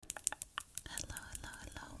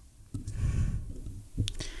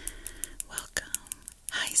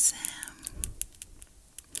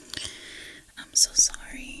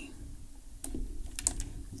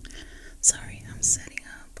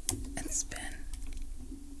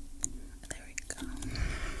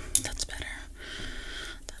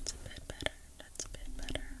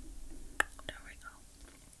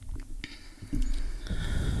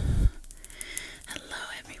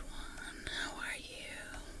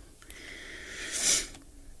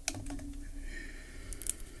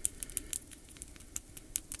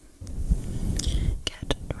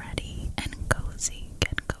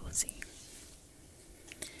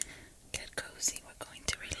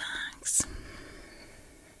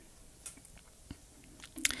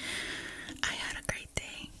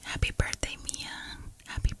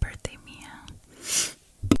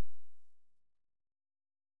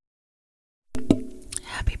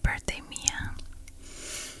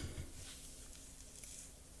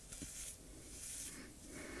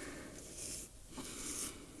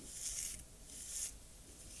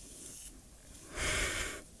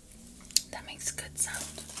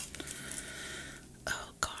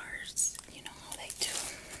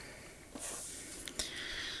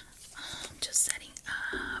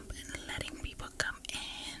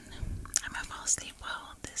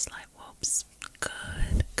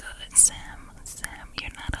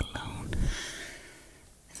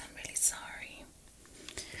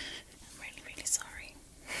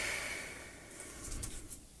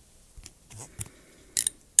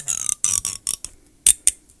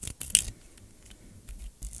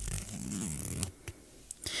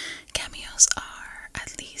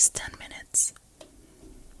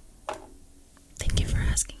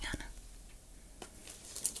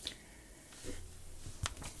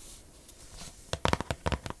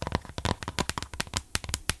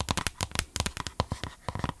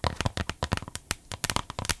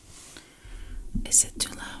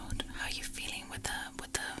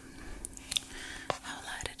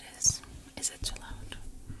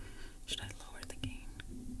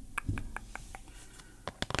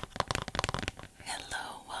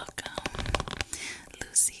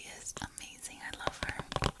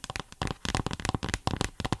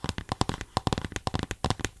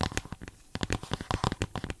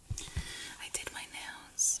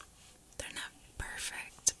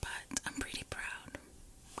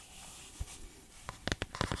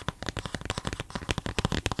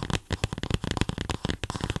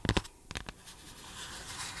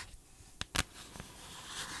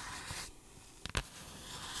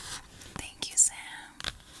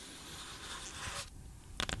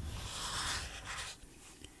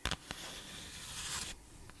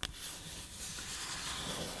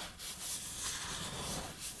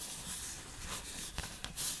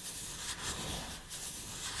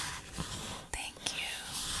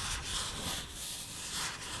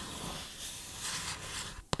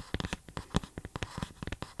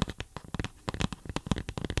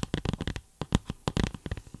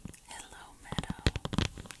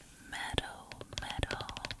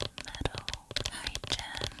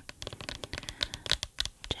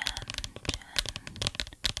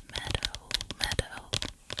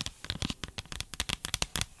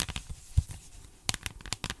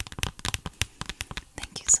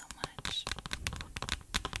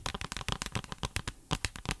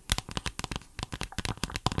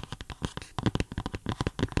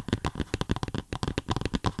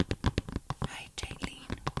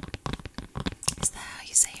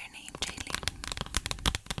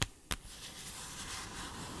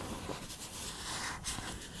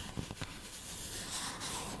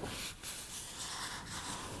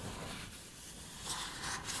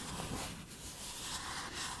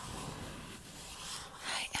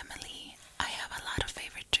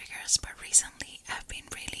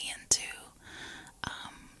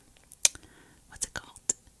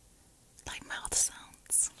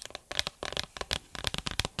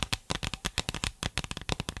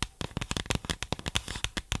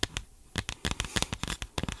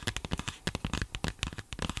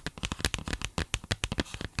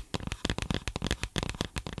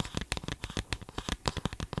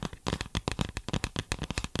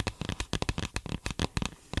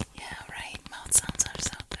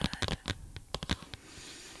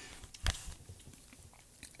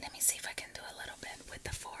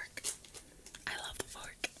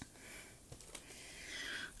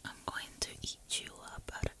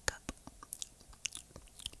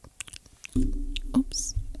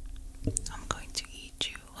Oops. I'm going to eat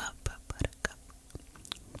you up, buttercup.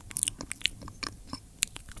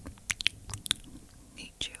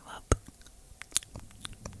 Eat you up.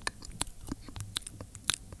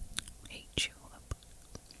 Eat you up.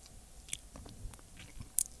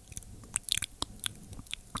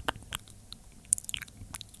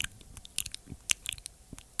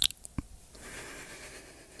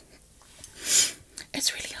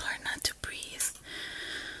 It's really hard not to breathe.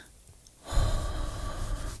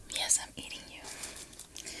 Yes, I'm eating you.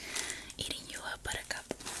 Eating you up, buttercup.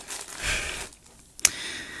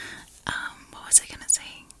 What was I gonna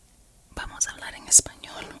say? Vamos a hablar en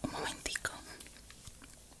español un momentico.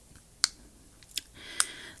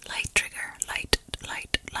 Light trigger, light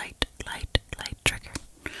trigger.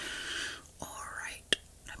 Alright,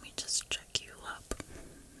 let me just check you up.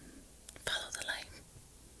 Follow the light.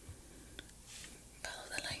 Follow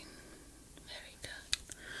the light. Very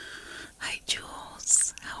good. Hi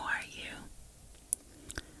Jules, how are you?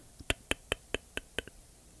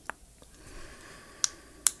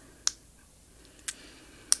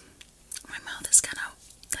 My mouth is kind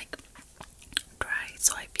of like dry,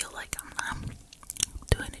 so I feel like I'm not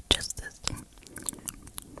doing it justice.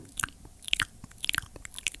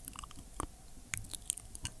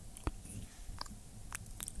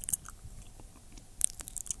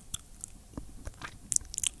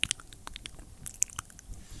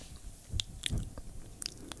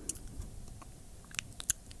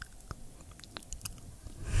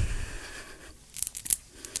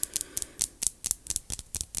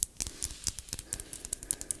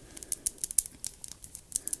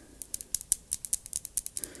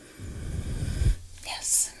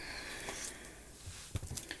 Yes.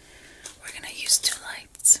 We're gonna use two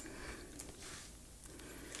lights.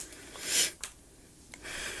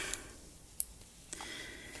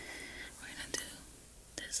 We're gonna do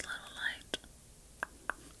this little light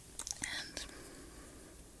and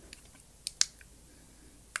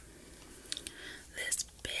this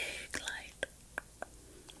big light.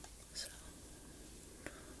 So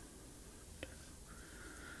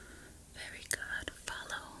very good.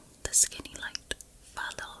 Follow the skinny light.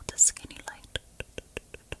 Follow the skinny light.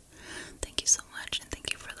 Thank you so much, and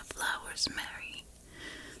thank you for the flowers, Mary.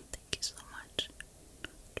 Thank you so much.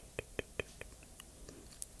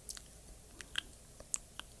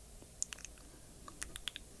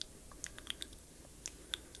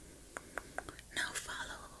 Now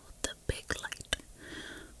follow the big light.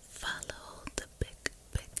 Follow the big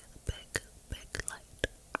light.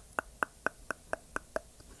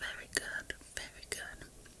 Very good, very good.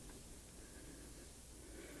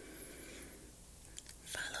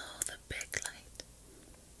 Follow the big light.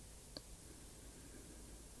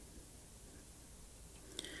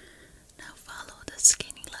 Now follow the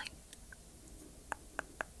skinny light.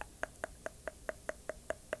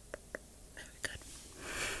 Very good.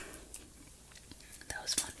 That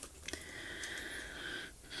was fun.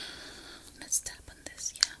 Let's tap on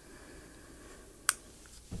this, yeah.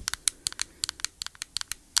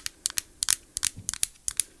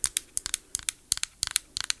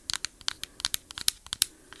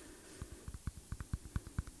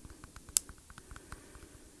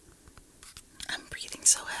 I'm breathing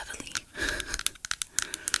so heavily.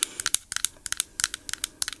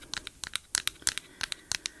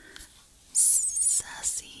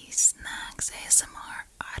 Sassy Snacks ASMR.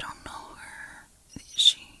 I don't know her. Is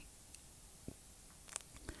she?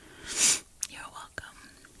 You're welcome.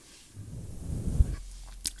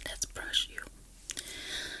 Let's brush you.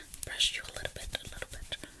 Brush you a little bit,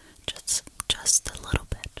 just a little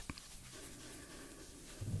bit.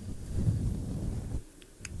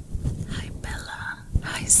 Hi Bella.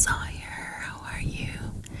 Hi Sawyer. How are you?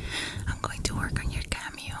 I'm going to work on your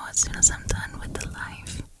cameo as soon as I'm done with the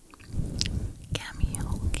live.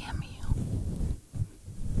 Cameo.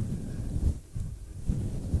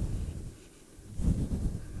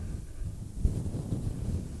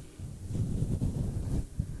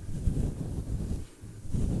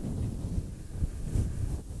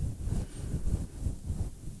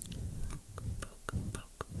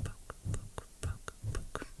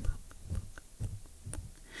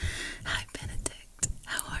 Hi Benedict,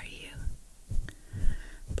 how are you?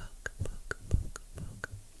 Poke.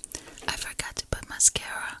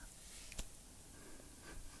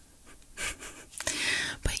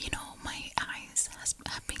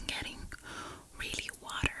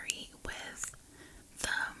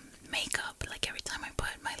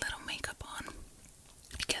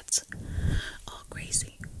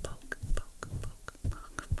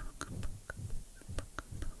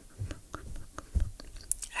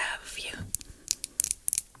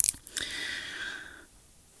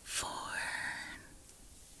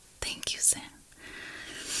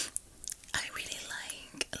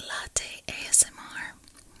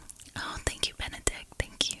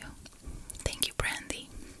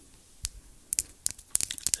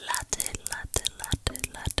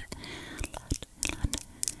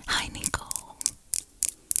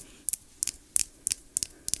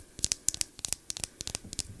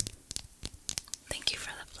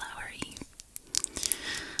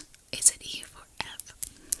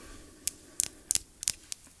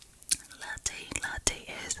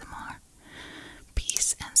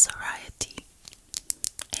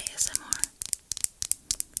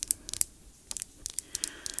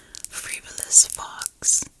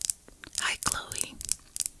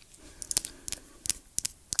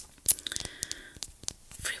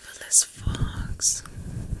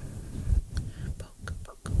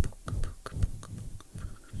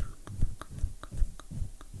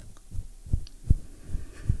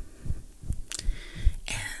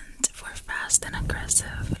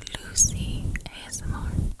 Aggressive Lucy ASMR. I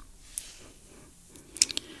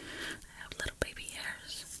have little baby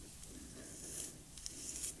hairs.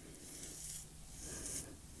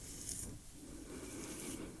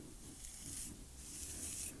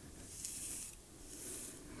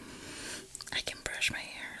 I can brush my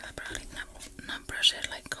hair. I probably not brush it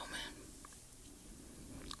like comb it.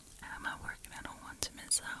 I'm at work and I don't want to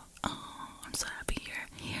miss out. Oh, I'm so happy you're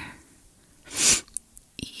here.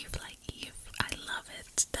 Eve, like Eve. I love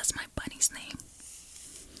it. That's my bunny's name.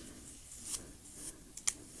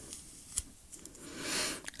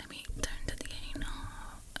 Let me turn the gain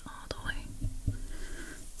all the way.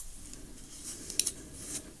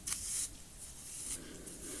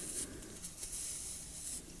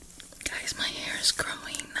 Guys, my hair is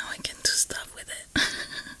growing. Now I can do stuff with it.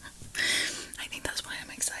 I think that's why I'm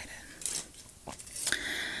excited.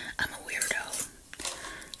 I'm a weirdo.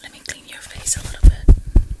 Let me clean your face a little bit.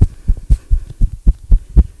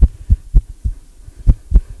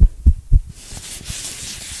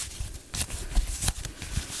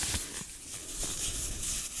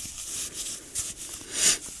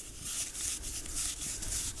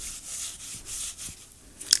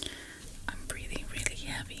 I'm breathing really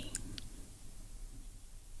heavy.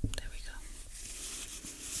 There we go.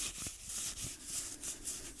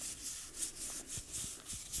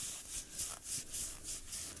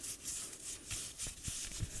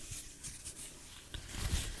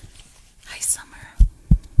 Hi, Summer.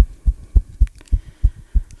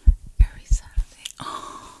 Every Saturday.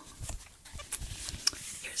 Oh,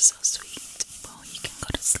 you're so sweet. Well, you can go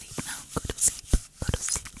to sleep now. Go to sleep. Go to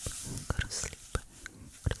sleep. Go to sleep.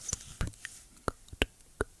 Go to sleep.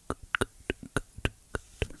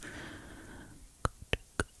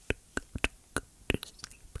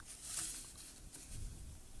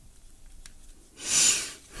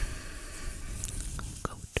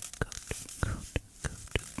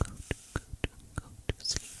 Go to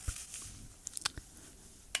sleep.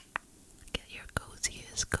 Get your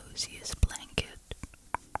coziest blanket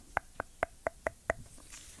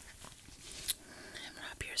and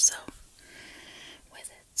wrap yourself with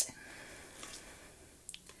it.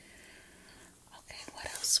 Okay, what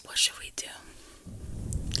else? What should we do?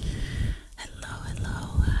 Hello,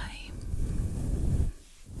 hi.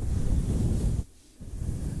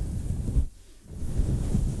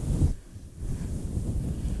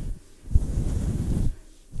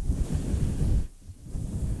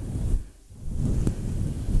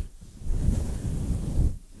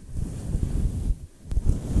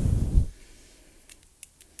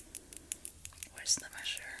 Where's the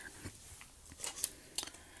measure?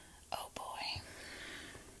 Oh boy.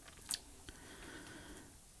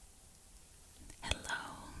 Hello.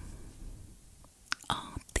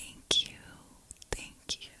 Oh, thank you.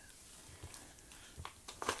 Thank you.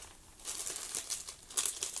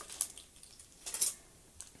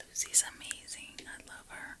 Lucy's amazing. I love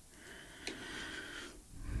her.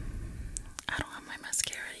 I don't have my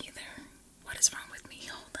mascara either. What is wrong with me?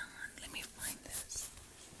 Hold on. Let me find this.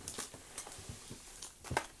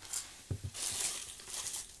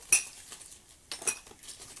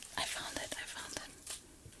 I found it.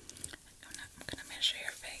 I'm gonna measure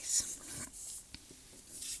your face.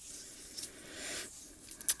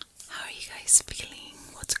 How are you guys feeling?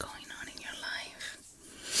 What's going on in your life?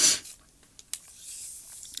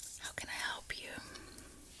 How can I help you?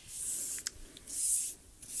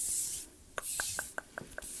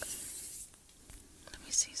 Let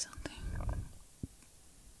me see something.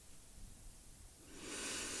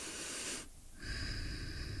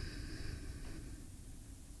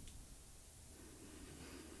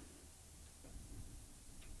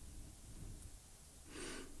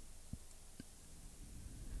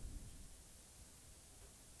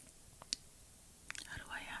 How do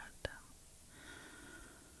I add them?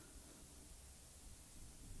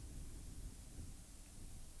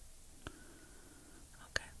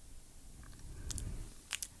 Okay.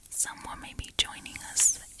 Someone may be joining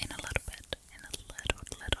us in a little bit.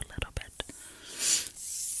 Little bit.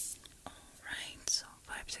 Alright, so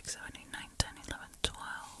 5, 6, 7, 8, 9, 10, 11,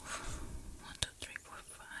 12. 1, 2, 3, 4,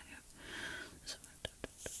 5, 7,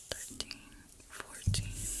 13, 14.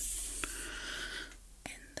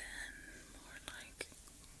 And then more like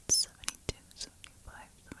 72, 75,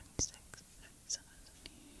 76, 77, 78.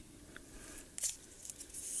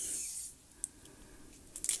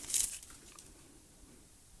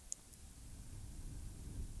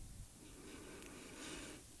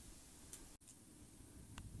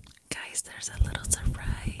 Guys, there's a little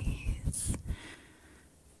surprise.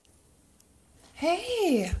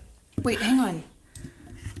 Hey! Wait, hang on.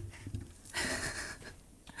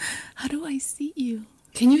 How do I see you?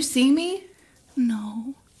 Can you see me?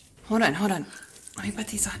 No. Hold on. Let me put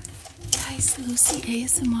these on. Guys, Lucy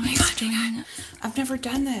ASMR is joining us. I've never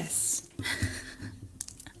done this.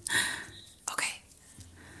 Okay.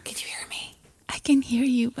 Can you hear me? I can hear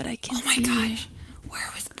you, but I can't Oh my see gosh. you.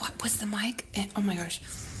 What was the mic? Oh my gosh.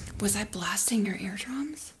 Was I blasting your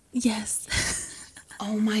eardrums? Yes.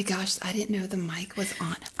 Oh my gosh, I didn't know the mic was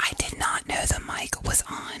on. I did not know the mic was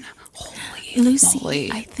on. Holy Lucy,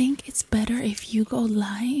 moly. I think it's better if you go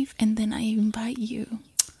live and then I invite you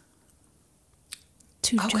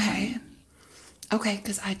to Okay. join. Okay,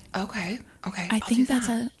 okay. I I'll think do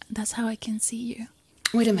that. that's how I can see you.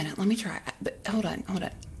 Wait a minute, let me try. But hold on.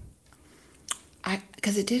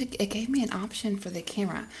 Because it gave me an option for the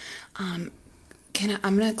camera. I'm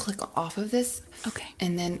gonna click off of this. Okay.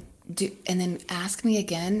 And then ask me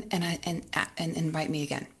again and invite me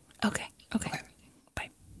again. Okay. Okay. Bye.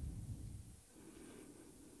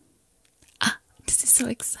 Ah, this is so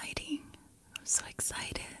exciting. I'm so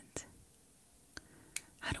excited.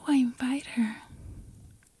 How do I invite her?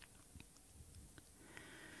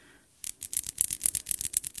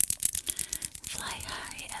 Fly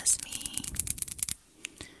high as me.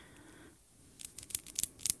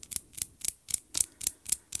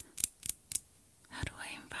 How do I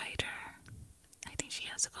invite her? I think she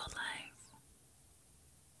has to go live.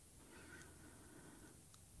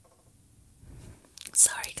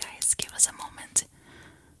 Sorry guys, give us a moment.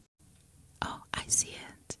 Oh, I see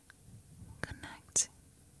it. Connect.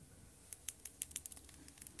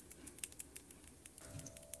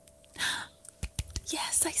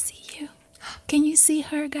 Yes, I see you. Can you see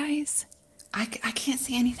her, guys? I can't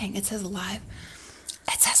see anything. It says live.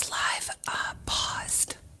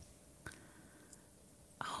 Paused.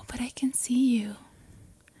 Oh, but I can see you.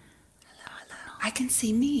 I can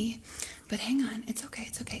see me, but hang on. It's okay.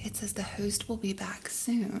 It says the host will be back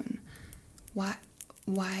soon. Why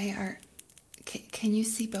are... Can you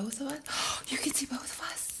see both of us? You can see both of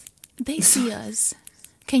us. They see us.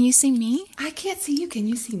 Can you see me? I can't see you. Can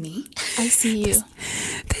you see me? I see you.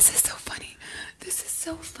 This is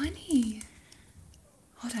so funny.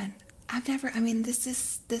 Hold on.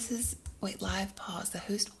 This is, wait, live pause. The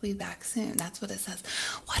host will be back soon. That's what it says.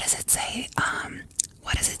 What does it say?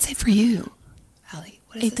 What does it say for you, Allie?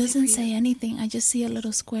 What does It doesn't for you? say anything. I just see a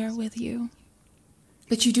little square with you.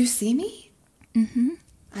 But you do see me? Mm-hmm.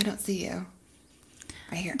 I don't see you.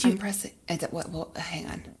 Right here. Do you- I'm pressing. Well, hang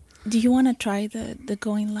on. Do you want to try the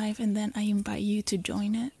going live and then I invite you to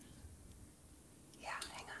join it? Yeah,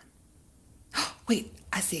 hang on. Wait,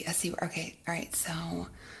 I see. Okay, all right. So,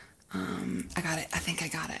 I got it. I think I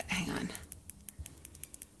got it. Hang on.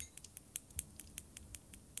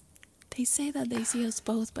 They say that they see us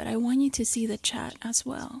both, but I want you to see the chat as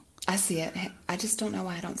well. I see it. I just don't know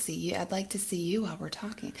why I don't see you. I'd like to see you while we're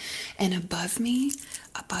talking. And above me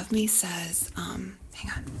says,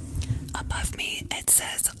 hang on. Above me, it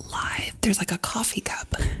says live. There's like a coffee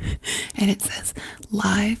cup. And it says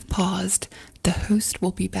live paused. The host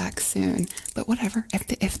will be back soon. But whatever. If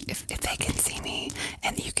they can see me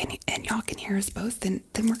and y'all can hear us both, then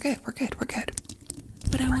we're good. We're good.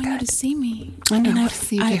 But I want you to see me. I know. And I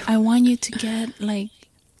see you. I want you to get like...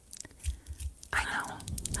 I know.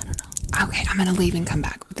 I don't know. Okay, I'm gonna leave and come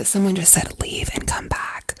back. Someone just said leave and come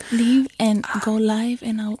back. Leave and go live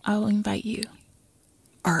and I'll invite you.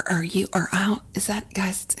 Are you out? Is that,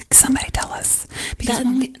 guys? Somebody tell us because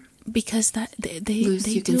They Luce,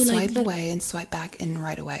 they you do can like swipe the, away and swipe back and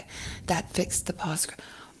right away. That fixed the pause.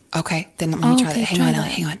 Okay, then let me try that. Hang on, Ellie,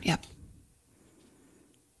 hang on. Yep.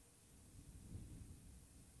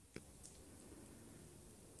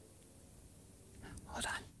 Hold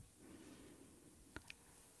on.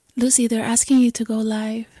 Lucy, they're asking you to go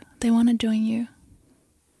live. They want to join you.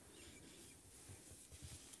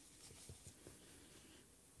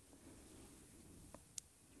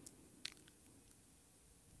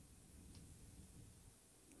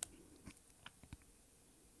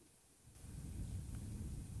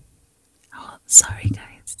 Oh, sorry,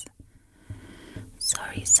 guys.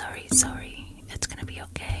 Sorry. It's gonna be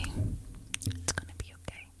okay. It's gonna be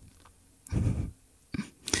okay.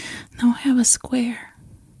 Now I have a square.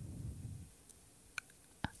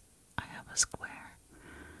 I have a square.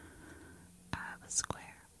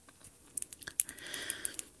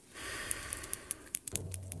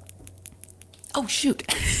 Oh shoot.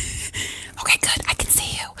 Okay, good. I can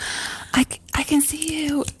see you. I can see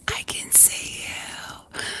you. I can see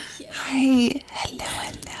you. Yeah. Hi. Hello.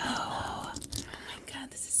 Oh my god,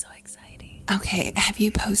 this is so exciting. Okay, have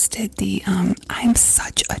you posted the I'm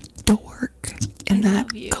such a dork in that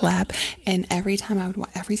collab? And every time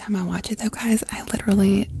I watch it though, guys, I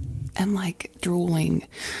literally am like drooling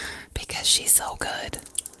because she's so good.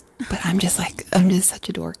 But I'm just such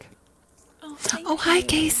a dork. Oh, thank Oh, hi, you.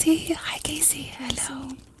 Casey. Hi, Casey. Hello.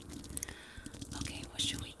 Casey. Okay, what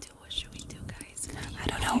should we do? What should we do, guys? I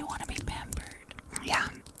don't How know. do you want to be pampered? Yeah.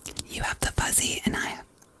 You have the fuzzy, and I have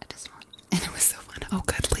this one. And it was so fun. Oh,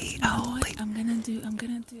 good, Lee. Oh, Lee. I'm gonna do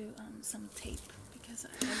some tape because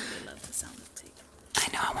I really love the sound of tape. I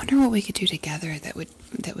know. I wonder what we could do together that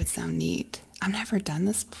would sound neat. I've never done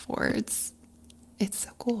this before. It's so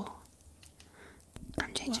cool.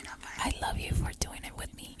 I'm changing up. I love you for doing it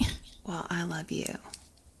with me. Well, I love you.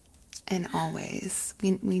 And always.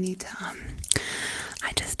 We need to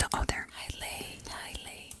I just don't. Oh, there. Hi, Lay. Hi,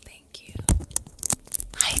 Lay. Thank you.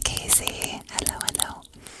 Hi, Casey. Hello. Hello.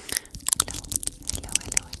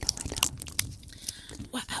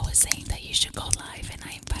 Well, I was saying that you should go live, and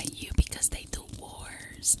I invite you because they do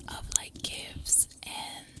wars of like gifts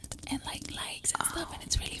and like likes and stuff, and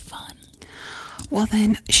it's really fun. Well,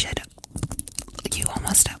 then should you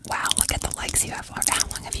almost? Wow! Look at the likes you have. How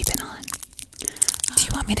long have you been on? Do you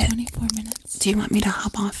want me to? 24 minutes. Do you want me to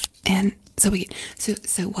hop off? And so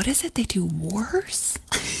what is it? They do wars?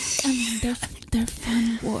 I mean, they're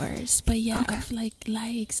fun wars, but yeah, Okay. of like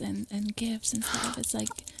likes and gifts and stuff. It's like,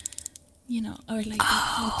 you know, or like they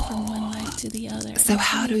flip from one live to the other. So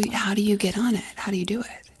It's really fun. how do you get on it? How do you do it?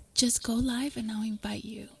 Just go live and I'll invite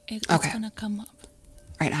you. It's Okay. gonna come up.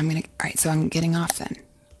 All right, so I'm getting off then.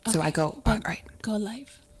 So Okay, I go. All but right. Go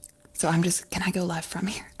live. So can I go live from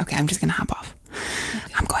here? Okay, I'm just gonna hop off.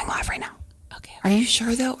 Okay. I'm going live right now. Okay. Are you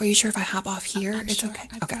sure though? Are you sure if I hop off here, I'm it's sure, okay?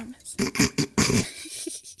 I Okay. promise.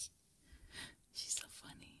 She's so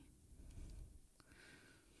funny.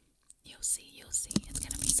 You'll see. It's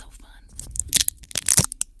gonna be so fun.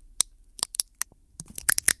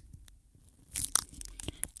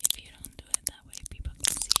 If you don't do it that way, people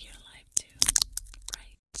can see your live too.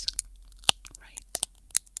 Right.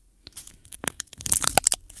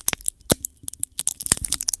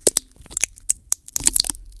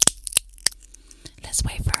 Let's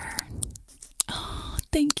wait for her. Oh,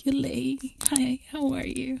 thank you, Lay. Hi, how are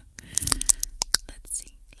you? Let's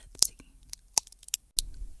see.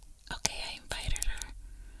 Okay, I invited her.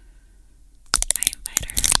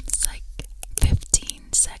 It's like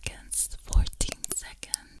 15 seconds, 14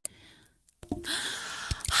 seconds.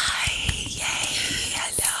 Hi, yay,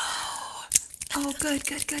 hello. Oh, good.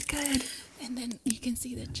 And then you can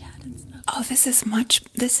see the chat and stuff. Oh, this is much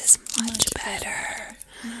better.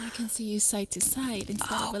 Now I can see you side to side instead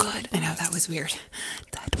Oh, of a good. I little know box. that was weird.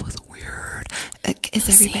 Is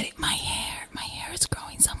You see, everybody? my hair is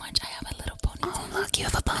growing so much. I have a little ponytail. Oh, look, you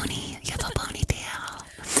have a pony. You have a ponytail.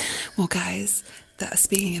 Well, guys,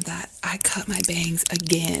 speaking of that, I cut my bangs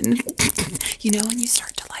again. You know when you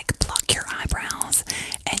start to like pluck your eyebrows,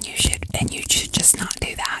 and you should just not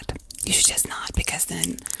do that. You should just not, because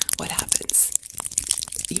then what happens?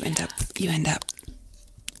 You end up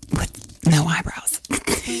with no eyebrows.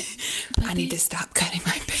 But I need to stop cutting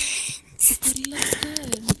my bangs. But it looks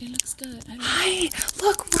good. It looks good. I like Hi,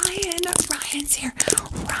 look, Ryan. Ryan's here.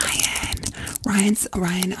 Ryan is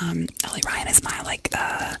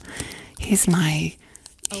my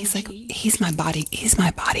he's my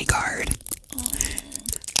bodyguard.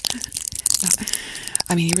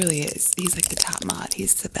 I mean, he really is. He's like the top mod.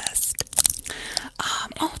 He's the best.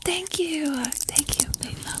 Oh, thank you.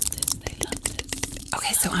 They love this.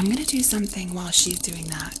 Okay, so I'm gonna do something while she's doing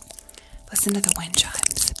that. Listen to the wind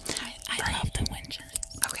chimes. I love the wind chimes.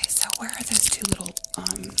 Okay, so where are those two little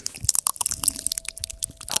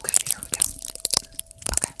Okay, here we go.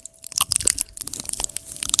 Okay.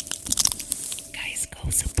 Guys, go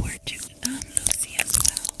support you, Lucy as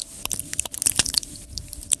well.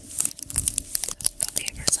 Go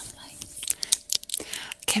give her some likes.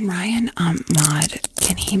 Can Ryan mod?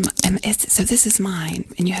 Can he? So this is mine,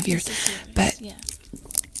 and you have yours. But Yeah.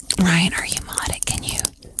 Ryan, are you modded? Can you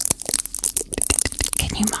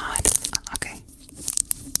mod? Okay.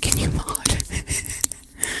 Can you mod?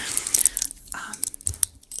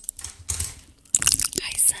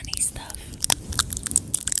 Hi, Sunny stuff.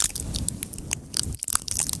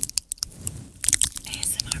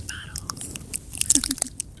 ASMR battles.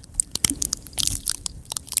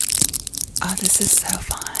 Oh, this is so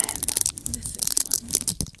fun. This is fun.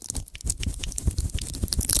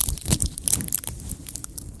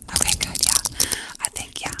 Okay, good. Yeah, I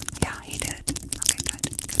think yeah, he did. Okay, good.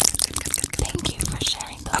 Thank you for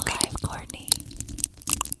sharing the live, Courtney.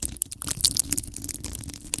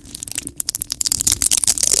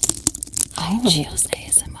 Oh. Chills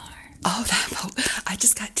ASMR. Oh, I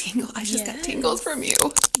just got tingles. I just got tingles from you.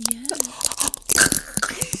 Yeah.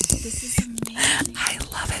 This is amazing. I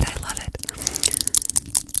love it.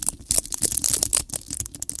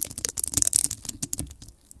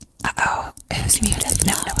 Who's muted?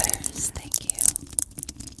 No, nobody. Thank you.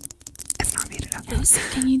 It's not muted. Okay. Lucy,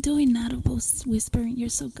 can you do inaudible whispering? You're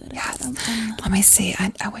so good at it. Let me see.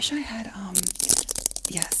 I wish I had,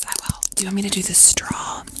 yes, I will. Do you want me to do the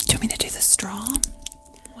straw?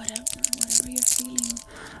 Whatever you're feeling.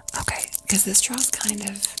 Okay, because this straw's kind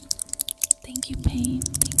of... Thank you, Pain.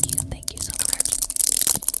 Thank you so much.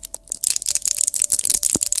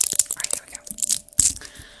 Alright, here we go.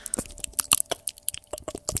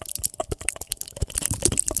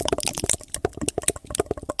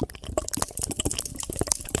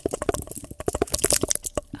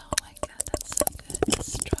 Oh my god, that's so good.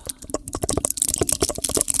 That's strong.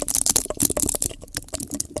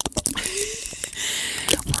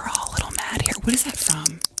 We're all a little mad here. What is that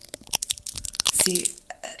from? See,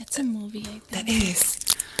 It's a movie, I think. that is.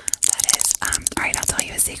 Alright, I'll tell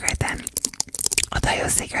you a secret then. I'll tell you a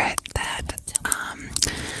secret that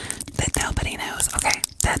nobody knows. Okay,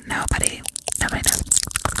 that nobody knows.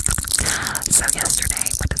 So yesterday,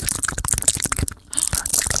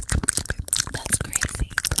 That's crazy.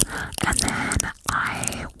 and then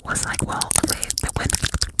I was like, well, wait, but when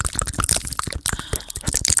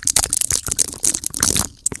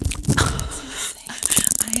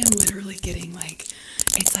I am literally getting like,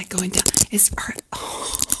 it's like going down.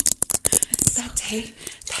 That tape.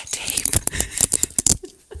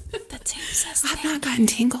 The tape says I've not gotten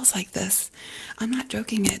tingles like this. I'm not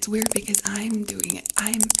joking. It's weird because I'm doing it.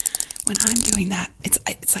 When I'm doing that,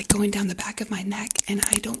 it's like going down the back of my neck, and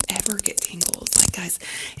I don't ever get tingles. Like, guys,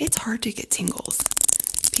 it's hard to get tingles.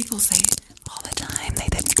 People say all the time.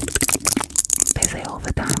 They say all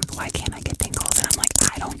the time, why can't I get tingles? And I'm like,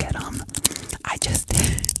 I don't get them. I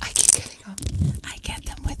keep getting them. I get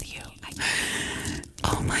them with you.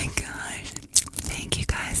 Oh my gosh. Thank you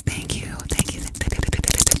guys. Thank you.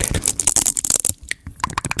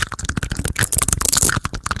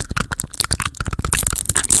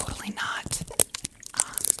 I'm totally not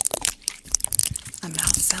a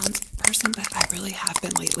mouth sounds person, but I really have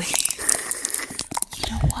been lately.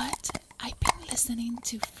 You know what? I've been listening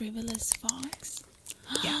to Frivolous Fox.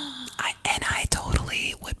 Yeah. I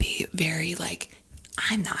totally would be very like,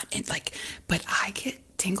 I'm not in like, but I get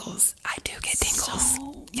tingles. I do get tingles.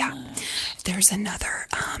 So Yeah. much. There's another,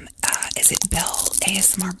 is it Belle,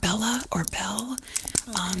 ASMR Bella or Belle?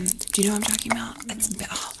 Do you know what I'm talking about? It's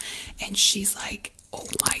Belle. And she's like, oh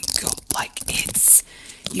my god, like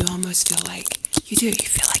you almost feel like, you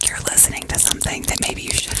feel like you're listening to something that maybe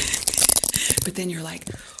you shouldn't. But then you're like,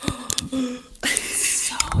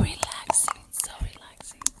 So relaxing.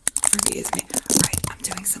 for me, isn't it? Alright, I'm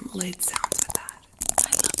doing some lid sounds with that.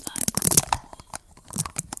 I love that.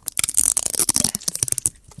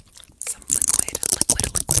 Some liquid.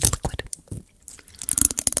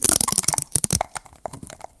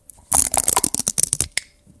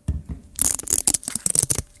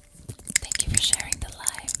 Thank you for sharing the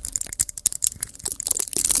live.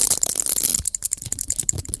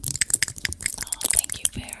 Oh, thank you,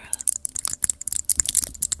 Vera.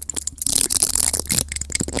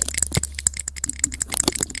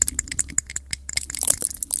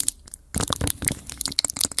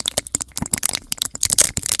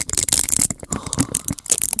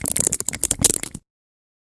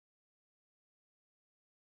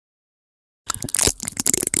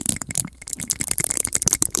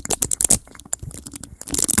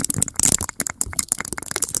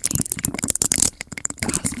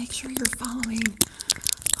 Guys, make sure you're following.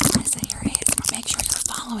 I want to say your ASMR. Make sure you're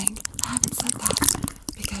following. I haven't said that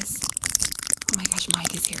because, oh my gosh,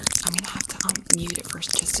 Mike is here. I'm going to have to mute it for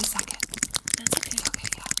just a second. That's okay. Okay,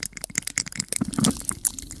 yeah.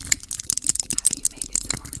 How do you make it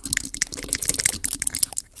sound?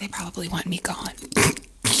 They probably want me gone.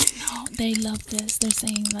 No, they love this. They're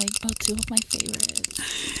saying like, oh, two of my favorites.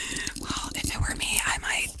 Well, if it were me, I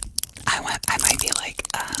might be like,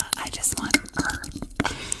 I just want her.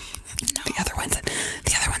 No. The other one's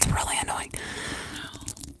really annoying.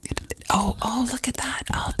 Oh, look at that.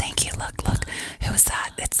 Oh, thank you. Look. Who's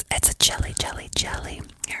that? It's a jelly.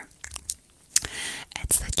 Here.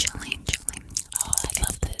 It's the jelly. Oh, I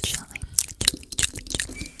love this. Jelly.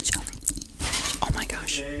 Oh my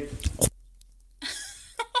gosh.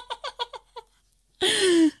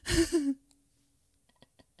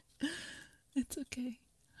 It's okay.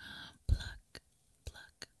 Pluck.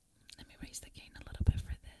 Let me raise the gain a little bit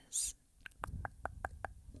for this.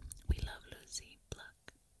 We love Lucy.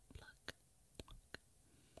 Pluck.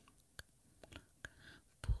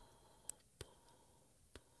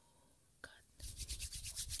 God.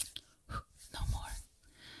 No more.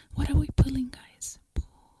 What are we pulling, guys?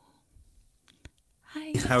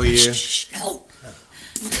 Hi. How are you? Shh, no.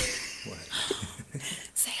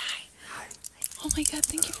 Say hi.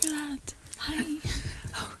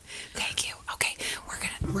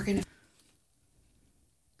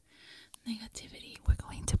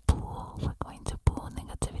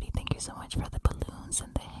 so much for the balloons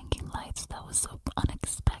and the hanging lights. That was so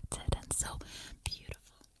unexpected and so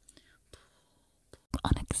beautiful.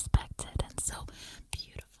 Unexpected and so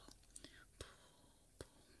beautiful.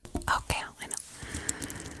 Okay, I know.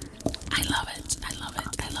 I love it. I love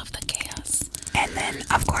it. I love the chaos. And then,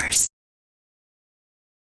 of course,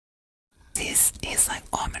 he's like,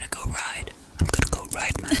 oh, I'm gonna go ride,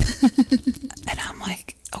 man. And I'm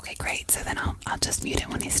like, okay, great. So then I'll just mute him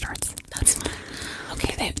when he starts. That's fine.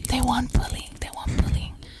 Okay, they want pulling. They want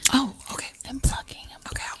pulling. Oh, okay. And plucking.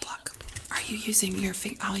 Okay, I'll pluck. Are you using your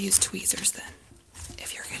finger? I'll use tweezers then.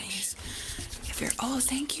 If you're gonna use, oh,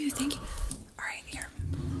 thank you. All right, here.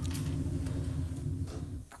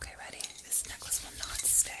 Okay, ready? This necklace will not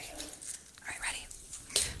stay. All right, ready?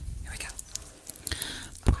 Here we go.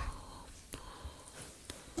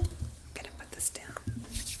 I'm gonna put this down.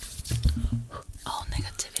 All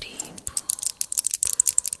negativity.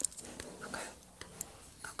 Okay.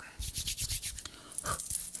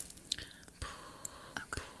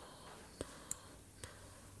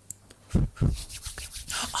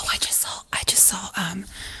 Oh, I just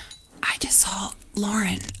saw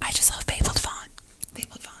Lauren. I just saw Fabled Fawn.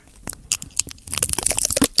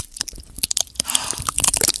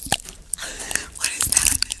 What is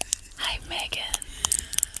that? Hi, Megan.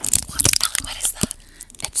 What is that?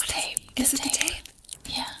 It's tape. Is it the tape?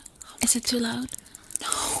 Yeah. Is it too loud? No.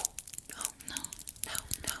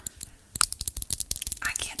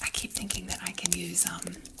 I keep thinking that I can use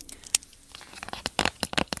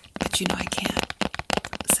but you know I can't.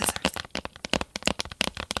 Scissors.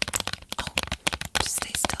 Oh, just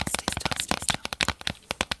stay still.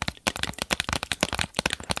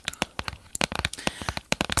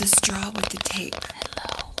 The straw with the tape.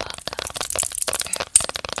 Hello, welcome.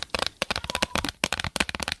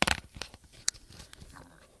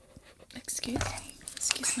 Okay.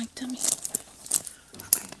 Excuse my tummy.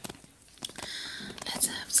 Okay. Let's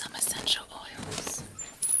have some essential oils.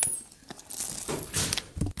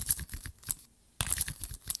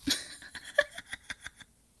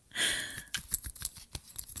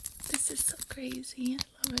 This is so crazy.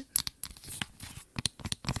 I love it.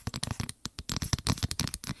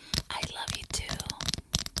 I love you too.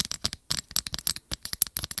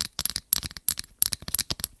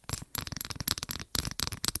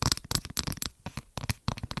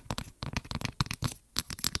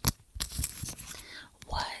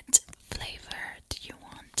 What flavor do you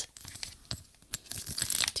want?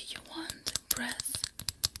 Do you want breath?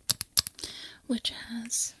 Which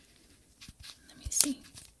has, let me see.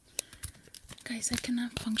 Guys, I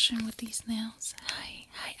cannot function with these nails. Hi,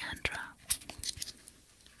 Andra.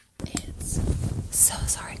 It's So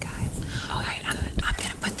sorry, guys. all right. I'm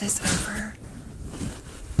gonna put this over.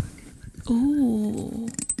 Ooh,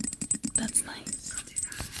 that's nice. I'll do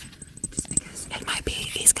that. Just because it might be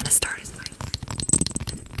he's gonna start his life.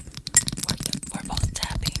 We're both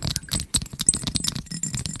tapping.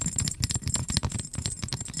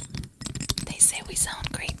 They say we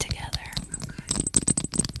sound great together.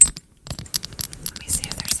 Let me see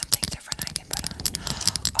if there's something different I can put on.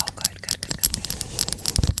 Oh, good.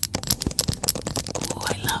 Ooh,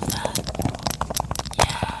 I love that.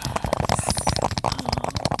 Yes. Oh,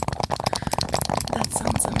 that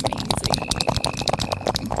sounds amazing.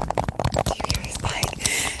 Do you hear his bite?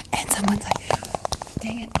 And someone's like,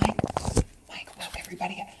 dang it,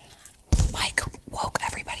 Mike woke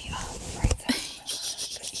everybody up. Right.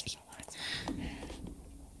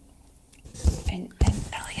 And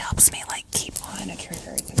Ellie helps me like keep on a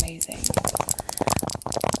trigger. It's amazing.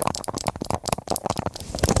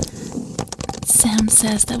 Sam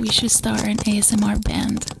says that we should start an ASMR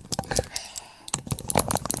band.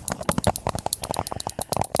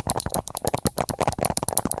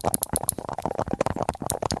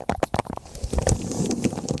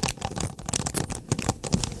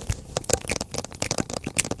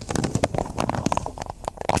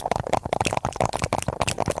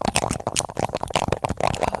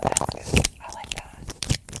 Oh, that's good. I like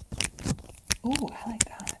that. Ooh, I like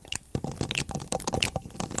that.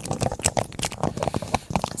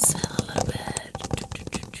 Smell a little bit.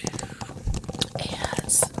 It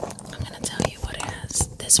has, I'm gonna tell you what it has.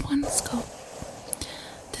 This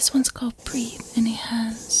one's called Breathe, and it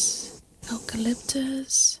has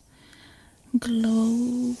eucalyptus,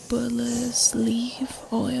 globulus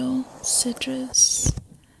leaf oil, citrus.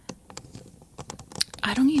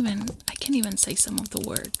 I can't even say some of the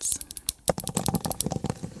words.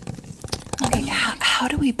 Okay, how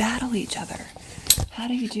do we battle each other? How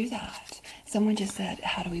do you do that? Someone just said,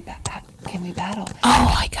 how do we can we battle?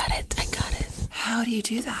 Oh, I got it. How do you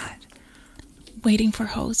do that? Waiting for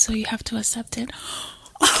host, so you have to accept it.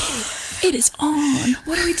 Okay, it is on.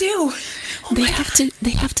 What do we do? Oh They my have God. to.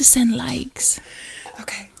 They have to send likes.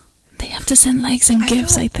 Okay. They have to send likes and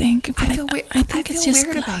gifts. I think. But I feel weird. I think it's just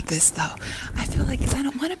weird likes. about this though. I feel like 'cause I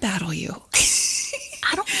don't want to battle you.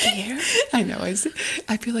 I don't care. I know.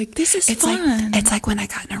 I feel like This is it's fun. Like, it's like when I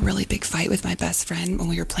got in a really big fight with my best friend when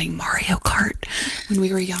we were playing Mario Kart when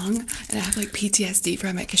we were young, and I have like PTSD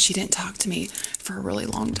from it because she didn't talk to me for a really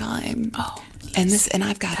long time. Oh, and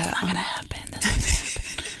I've got that's a. not gonna happen. That's not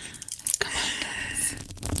gonna happen.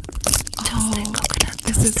 Come on, guys. Toasted coconut.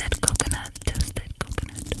 This is Toasted coconut. Toasted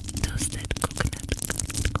coconut. Toasted coconut.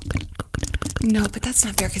 no, but that's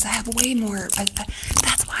not fair because I have way more.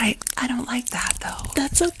 That's why I don't like that though.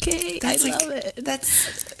 That's okay. That's I like, love it.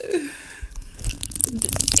 That's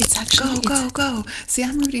It's actually go. See,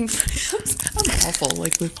 I'm rooting for. I'm awful.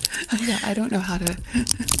 Like with, I don't know how to.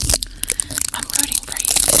 I'm rooting for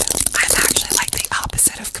you too. I'm actually like the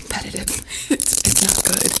opposite of competitive. It's not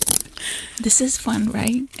good. This is fun,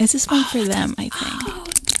 right? This is fun for them, I think. Oh.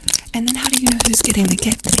 And then how do you know who's getting the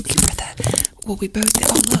gift? Thank you for that. Well, we both.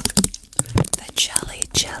 Oh look, the jelly.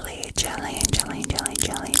 The jelly.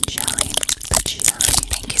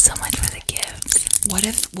 Thank you so much for the gifts. What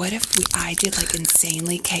if I did like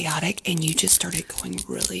insanely chaotic and you just started going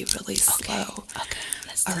really slow? Okay,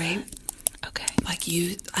 let's do All right. that. Okay. Like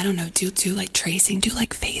you, I don't know, do like tracing, do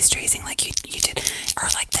like face tracing, like you did, or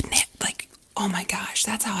like the net, like oh my gosh,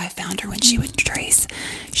 that's how I found her when she would trace.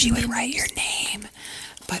 She would write your name,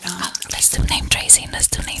 but Let's do name tracing.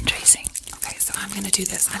 okay, so I'm gonna do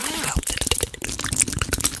this. I'm gonna go,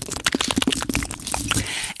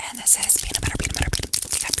 and this says peanut butter. We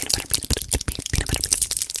got peanut butter,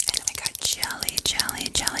 and then we got jelly,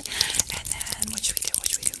 and then what should we do?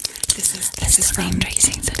 This is from name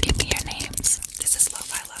tracing. So give me your names. This is Love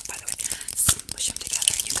I Love, by the way. Smush them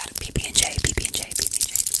together. You got a PB&J.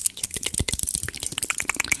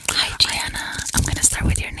 Hi, Gianna. I'm gonna start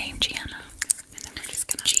with your name, Gianna. And then we're just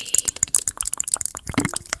gonna G.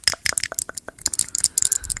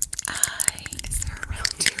 I. Is there a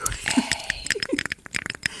round two? A.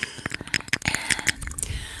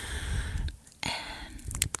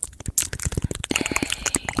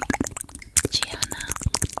 Gianna.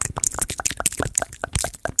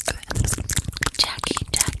 Jackie.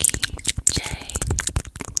 J.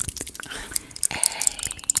 A.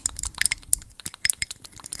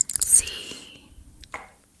 C.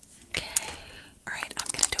 K. All right, I'm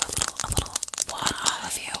gonna do a little, on all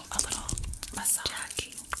of you, a little massage.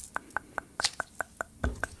 Jackie.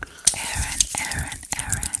 Aaron.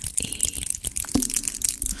 E.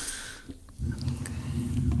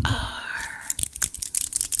 R.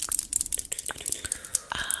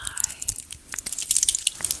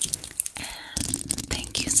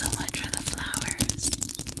 Thank you so much for the flowers.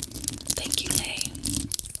 Thank you, Lay.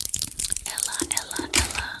 Ella.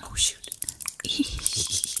 Oh shoot.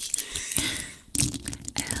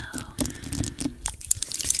 L.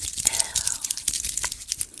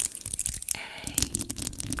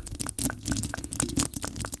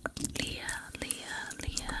 Leah.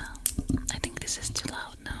 I think this is too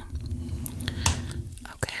loud now.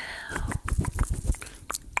 Okay. L.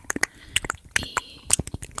 E.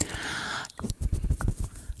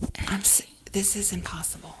 This is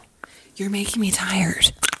impossible. You're making me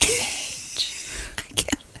tired. I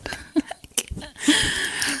can't.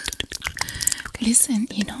 Listen,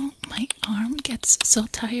 my arm gets so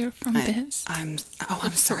tired from this. I'm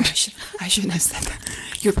sorry. I shouldn't have said that.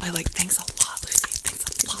 You're probably like, thanks a lot, Lucy.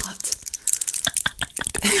 Thanks a lot.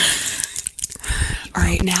 All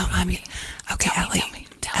right, now okay.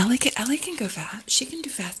 Ellie can go fast. She can do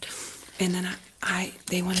fast. And then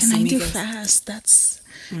they want to see Can I me do go fast? Can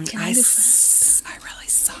I I do fast? really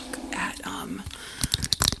suck at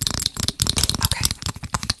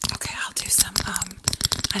Okay, I'll do some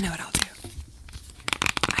I know what I'll do.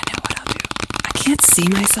 I can't see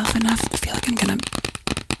myself enough. I feel like I'm gonna.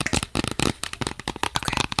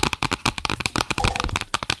 Okay.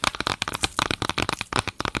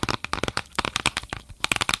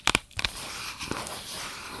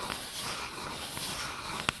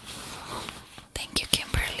 Thank you,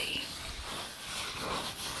 Kimberly.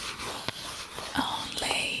 Oh,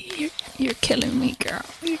 Lay, you're killing me, girl.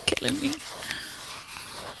 You're killing me.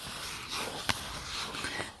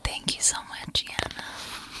 Thank you so much, Gianna.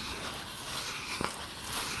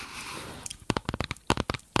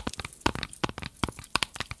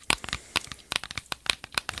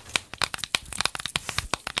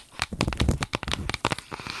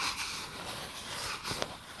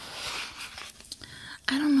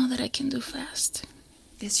 I don't know that I can do fast.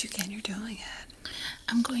 Yes, you can. You're doing it.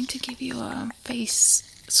 I'm going to give you a face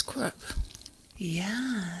scrub.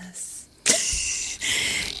 Yes.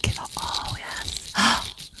 Oh, yes.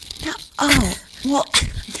 No. Oh, well.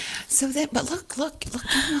 So then, but look, you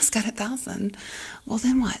almost got 1,000. Well,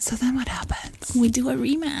 then what? So then what happens? We do a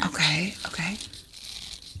rematch. Okay.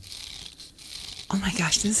 Oh my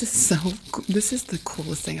gosh, this is the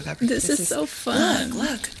coolest thing I've ever. This is so fun.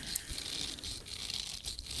 Look.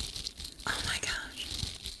 Oh my gosh.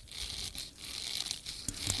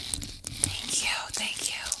 Thank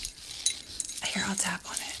you. Here, I'll tap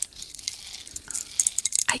on it.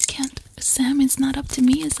 I can't. Sam, it's not up to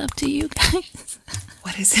me. It's up to you guys.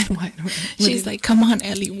 What is it? What She's like, come on,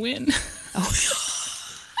 Ellie, win. Oh,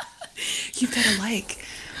 you've got to like.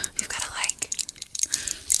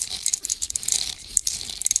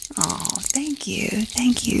 Oh, thank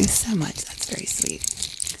you so much. That's very sweet.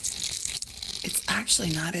 It's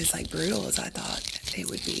actually not as like brutal as I thought it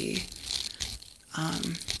would be.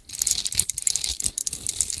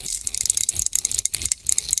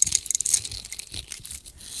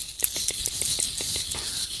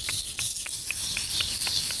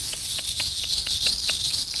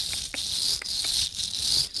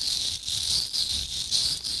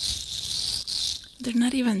 They're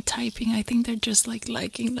not even typing. I think they're just like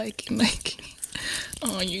liking.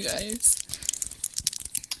 Oh, you guys.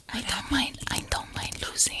 I don't mind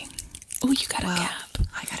losing. Oh, you got a gap.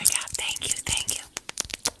 I got a gap. Thank you.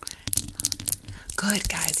 Good,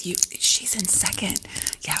 guys. She's in second.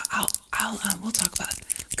 Yeah, we'll talk about it.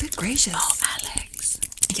 Good gracious. Oh, Alex.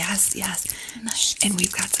 Yes. Nice. And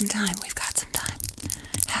we've got some time.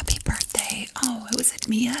 Happy birthday. Oh, was it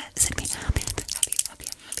Mia? Is it Mia? Happy.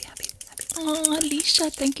 Oh, Alicia,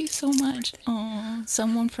 thank you so much. Oh,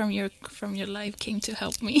 someone from your life came to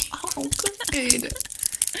help me. Oh, good.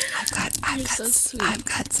 I've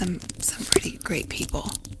got some pretty great people.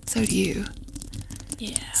 So do you.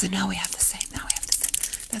 Yeah. So now we have the same.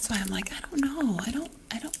 That's why I'm like, I don't know. I don't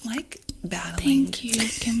like battling. Thank you,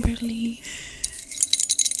 Kimberly.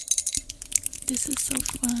 This is so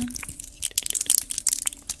fun.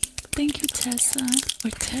 Thank you, Tessa.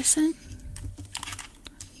 Or Tessin.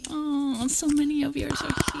 Oh, so many of yours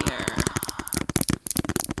are here.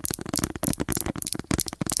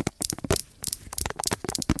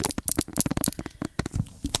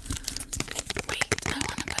 Wait, I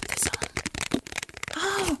want to put this on.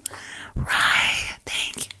 Oh, Rye,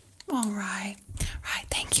 thank you. Oh, Rye,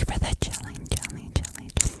 thank you for the jelly.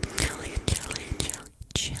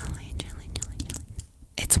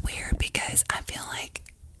 It's weird because I feel like,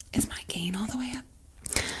 is my gain all the way up?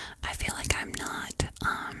 I feel like I'm not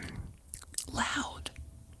loud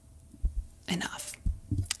enough.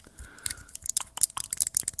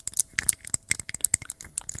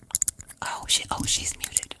 She's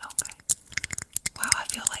muted. Okay. Wow, I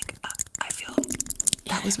feel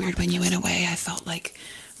that was weird when you went away. I felt like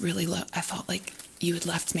really low. I felt like you had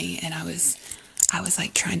left me, and I was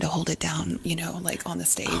like trying to hold it down, like on the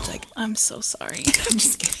stage. Like, I'm so sorry. I'm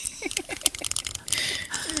just kidding.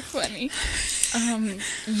 You're funny.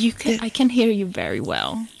 I can hear you very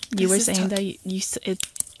well. You were saying that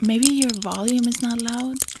maybe your volume is not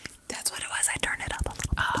loud. That's what it was. I turned it up a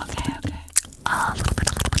little. Oh, okay.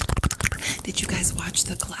 Did you guys watch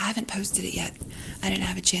I haven't posted it yet. I didn't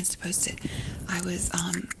have a chance to post it. I was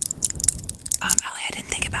Ellie, I didn't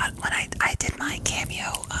think about when I did my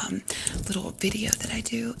Cameo little video that I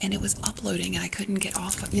do, and it was uploading and I couldn't get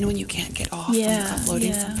off of, when you can't get off when you're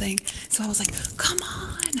uploading something. So I was like, come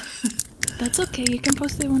on. That's okay. You can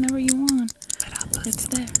post it whenever you want. But I'll post it's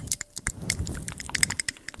there.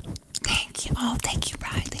 Thank you. Oh, thank you,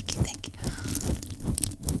 Brian. Thank you.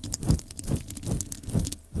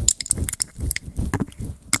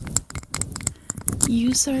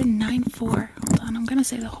 User 94. Hold on, I'm gonna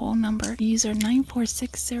say the whole number. User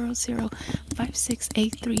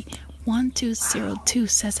 9460056831202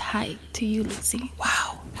 says hi to you, Lucy.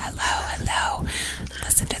 Wow. Hello.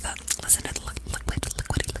 Listen to the liquidy.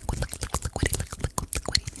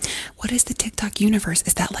 What is the TikTok universe?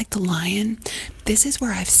 Is that like the lion? This is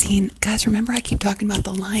where I've seen, guys, remember I keep talking about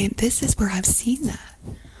the lion. This is where I've seen that.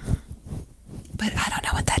 But I don't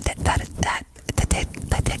know what the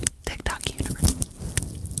TikTok universe.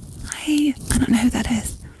 Hi, I don't know who that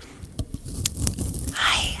is.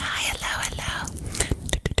 Hi, hello.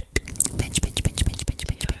 Pinch.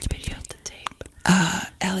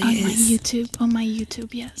 Ellie on is on my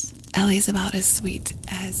YouTube, yes. Ellie's about as sweet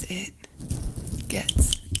as it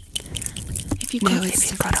gets. If you go to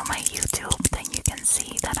my YouTube, then you can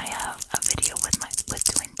see that I have a video with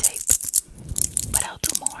doing tape. But I'll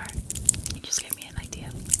do more. You just give me an idea.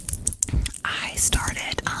 I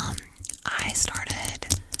started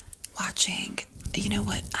watching, you know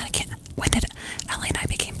what? When did Ellie and I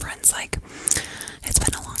became friends? Like, it's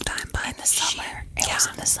been a long time, but in the summer. It was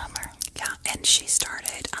in the summer.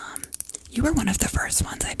 You were one of the first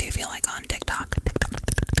ones, I do feel like, on TikTok.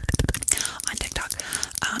 On TikTok.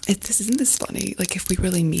 Isn't this funny? Like, if we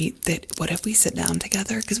really meet, what if we sit down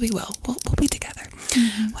together? Because we will. We'll be together.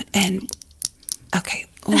 And, okay,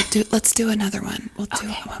 let's do another one. We'll do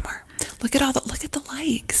one more. Look at the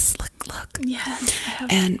likes. Look. Yeah.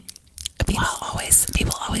 And people always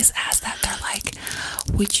ask that. They're like,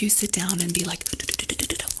 would you sit down and be like,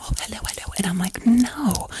 oh, hello. And I'm like,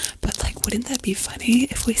 no. But, like, wouldn't that be funny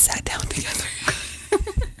if we sat down together?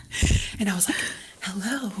 And I was like,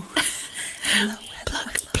 hello.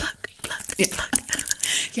 Pluck.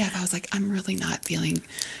 Yeah, if I was like, I'm really not feeling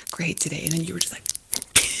great today. And then you were just like,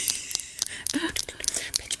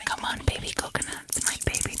 come on, baby coconuts. My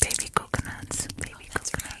baby coconuts. Baby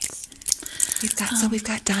coconuts. We've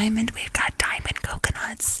got diamond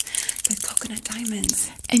coconuts. There's coconut diamonds.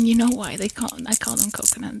 And you know why I call them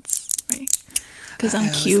coconuts, right? Because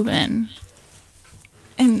I'm Cuban.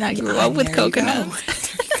 And I grew up with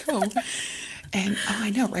coconuts. There you go. And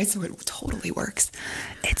I know, right? So it totally works.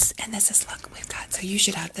 And this is, look, so you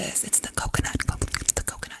should have this. It's the coconut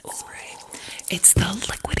spray. It's the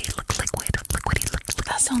liquidy look.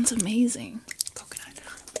 That sounds amazing. Coconut.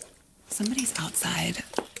 Somebody's outside,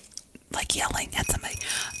 like, yelling at somebody.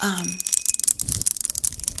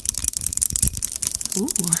 Ooh.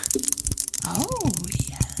 Oh,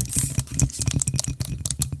 yes.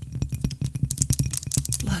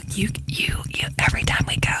 Look, you every time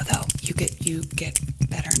we go, though, you get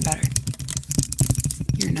better and better.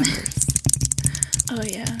 Your numbers. Oh,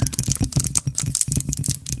 yeah.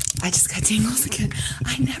 I just got tingles again.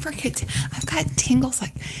 I never get I've got tingles,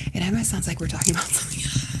 like, it almost sounds like we're talking about something.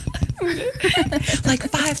 Like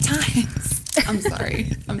 5 times. I'm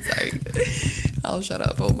sorry. I'll shut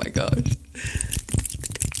up. Oh my gosh.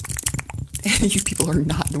 You people are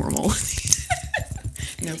not normal.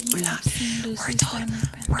 No, we're not.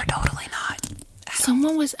 We're totally not.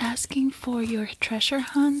 Someone was asking for your treasure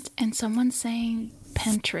hunt, and someone saying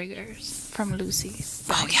pen triggers from Lucy's.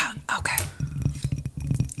 Oh yeah. Okay.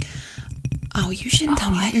 Oh, you shouldn't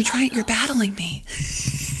tell me that. You're battling me.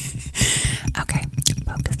 Okay.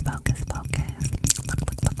 Focus. Look.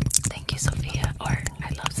 Thank you, Sophia. Or I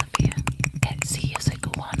love Sophia. Sí, yo soy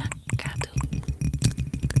cubana. Gato.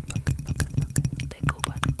 De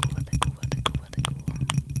Cuba.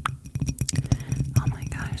 Oh my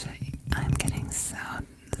gosh, I'm getting so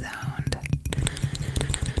zoned.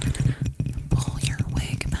 Pull your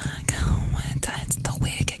wig back. Oh, it's the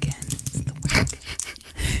wig again. It's the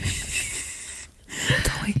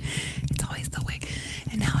wig. It's always the wig.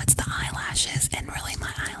 And now it's the eyelashes. And really,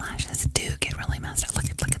 my eyelashes do get really messed up. Look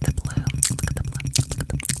at the blue. Look at the blue.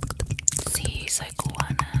 Sí, soy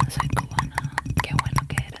cubana. Qué bueno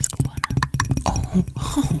que eres cubana. Oh.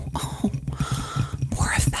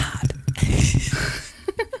 More of that.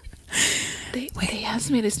 They ask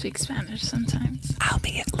me to speak Spanish sometimes. I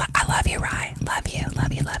love you, Rye. Love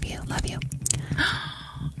you.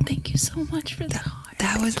 Thank you so much for that.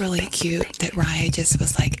 That was really cute that Rye just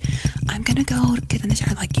was like, I'm gonna go get in the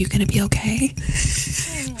shower. Like, you gonna be okay?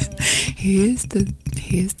 He is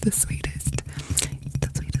the sweetest.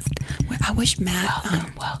 Well, I wish Matt.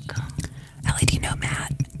 Welcome. Ellie, do you know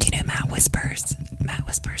Matt? Do you know Matt Whispers? Matt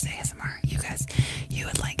Whispers ASMR. You guys, you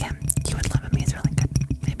would like him. You would love him. He's really good.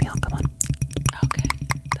 Maybe I'll come on. Okay,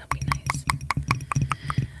 that'd be nice.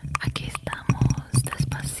 Aquí estamos,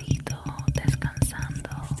 despacito,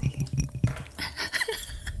 descansando. Sí.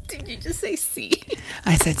 Did you just say sí?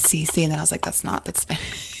 I said CC, and then I was like, that's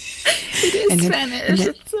Spanish. It is and then, Spanish.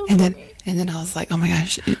 It's so and funny. then I was like, oh my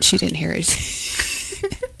gosh, she didn't hear it.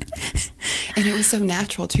 And it was so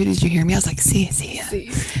natural too. Did you hear me? I was like, sí.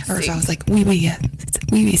 Or so I was like, oui, yeah.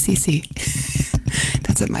 Oui, sí.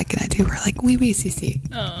 That's what Mike and I do. We're like, oui, sí.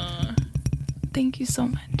 Thank you so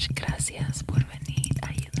much. Gracias por venir a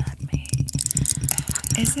ayudarme.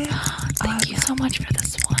 Is it? Thank you so much for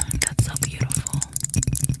this one. That's so beautiful.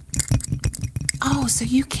 Oh, so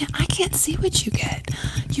I can't see what you get.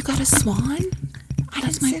 You got a swan?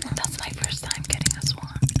 That's my first time getting a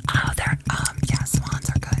swan. Oh, yeah, swans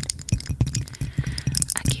are good.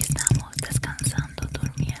 Aquí estamos descansando,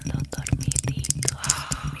 durmiendo, dormiditos.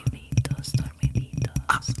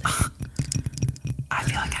 I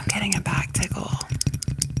feel like I'm getting a back tickle.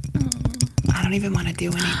 I don't even want to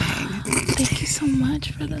do anything. Thank you so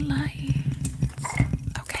much for the light.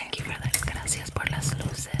 Okay. Thank you for that. Gracias por las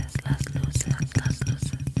luces.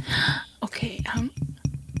 Okay,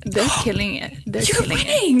 they're killing it. You're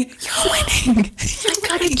winning. I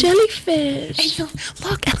got a jellyfish. Hey,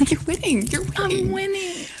 look, Ellie, you're winning. I'm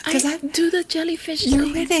winning. I do the jellyfish.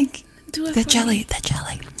 You're winning. Do it The for jelly. me.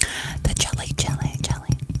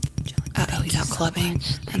 Uh-oh, he's out clubbing.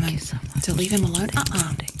 Thank you so much. To leave him alone.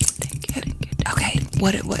 Thank you. Okay.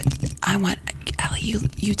 What I want, Ellie, you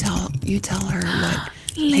tell her what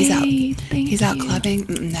Lay, he's out you. clubbing.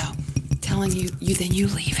 No, telling you then you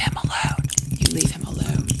leave him alone. You leave him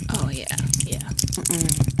alone. Oh yeah.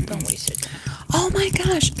 Don't waste your time. Oh my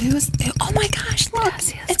gosh, oh my gosh, look,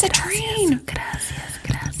 Gracias, it's a train. Gracias.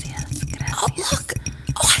 Oh look,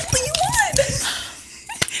 oh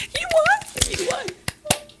you won.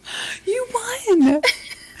 You won.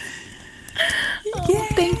 Oh,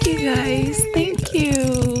 thank you guys. Thank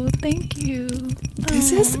you.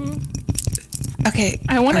 This is okay.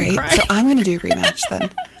 I want to cry. So I'm gonna do rematch then.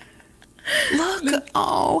 Look.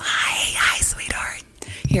 Oh, hi, sweetheart.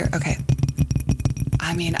 Here, okay.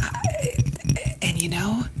 I mean, and you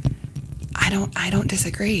know, I don't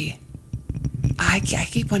disagree. I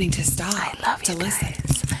keep wanting to stop. I love you to listen.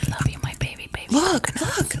 guys. I love you, my baby. Look.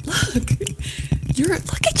 Look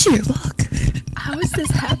at you. Look. How is this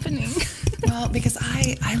happening? Well, because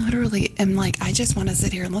I literally am like, I just want to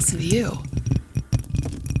sit here and listen to you.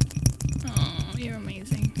 Oh, you're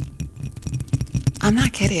amazing. I'm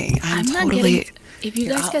not kidding. I'm not totally. getting, if you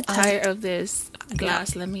guys get I'll- tired of this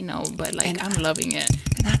glass, let me know. But like, And I'm loving it.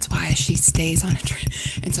 And that's why she stays on a train.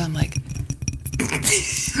 And so I'm like,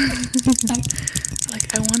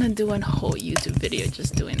 Like, I want to do a whole YouTube video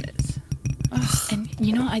just doing this. ugh. And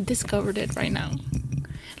you know, I discovered it right now.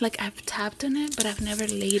 Like, I've tapped on it, but I've never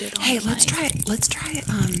laid it on. Hey, let's try it.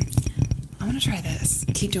 I want to try this.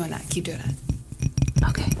 Keep doing that.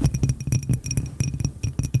 Okay.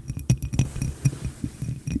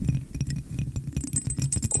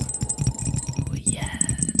 Ooh,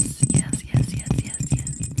 yes.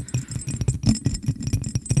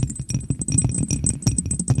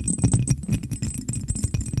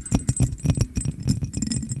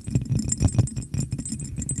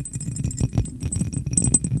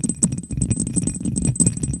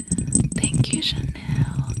 Thank you,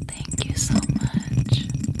 Chanel. Thank you so much.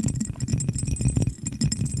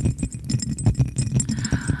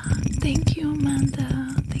 Thank you,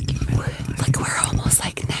 Amanda. Thank you for that. Like, we're almost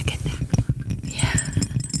like neck and neck. Yeah.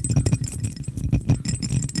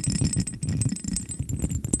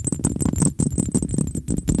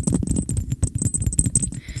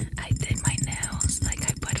 I did my nails. Like,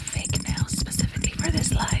 I put fake nails specifically for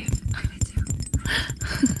this live.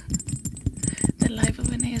 The life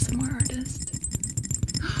of an ASMR artist.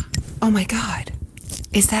 Oh my God.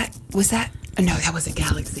 Was that? No, that was a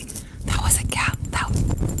galaxy. That was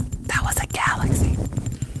a galaxy.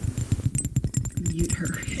 Mute her.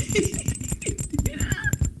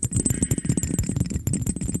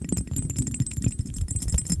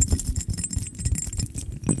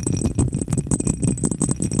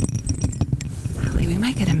 Really, we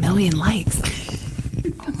might get 1 million likes.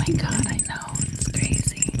 Oh my God, I know. It's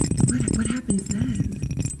crazy. What happens then?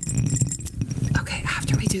 Okay,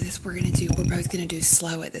 after we do this, we're both gonna do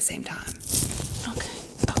slow at the same time. Okay.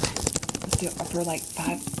 Let's do it for like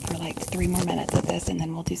 3 more minutes of this, and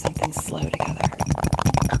then we'll do something slow together.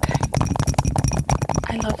 Okay.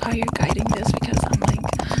 I love how you're guiding this because I'm like,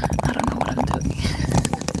 I don't know what I'm doing.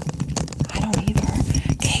 I don't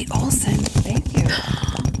either. Kate Olsen, thank you.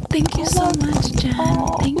 Thank you so much, Jen.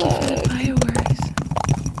 Thank you for the fireworks.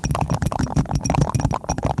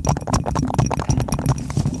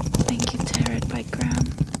 Thank you, Tarot by Graham.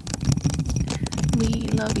 We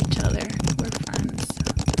love each other. We're friends.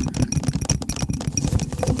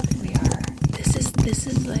 We are. This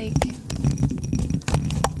is like,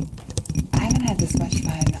 I haven't had this much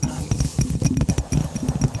fun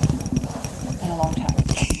in a long time.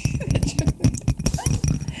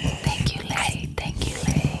 thank you, Lay. Thank you,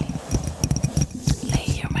 Lay. Lay,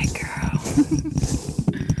 you're my girl.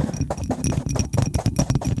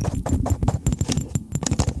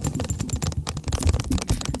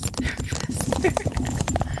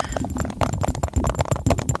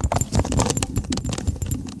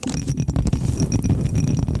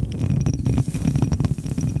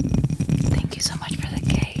 Thank you so much for the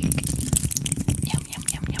cake. Yum, yum,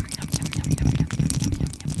 yum, yum, yum, yum, yum, yum, yum, yum, yum.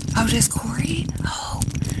 Oh, does Corey? Oh.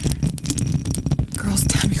 Girls,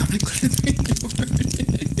 tell me I'm not good at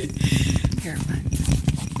Here, fine.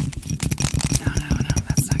 No,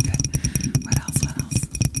 that's not good. What else?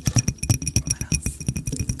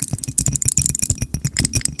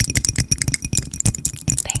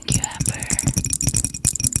 Thank you, Amber.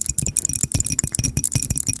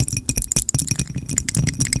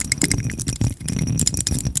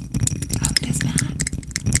 Oh, does that?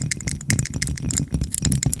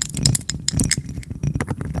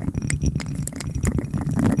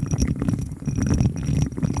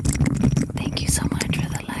 Thank you so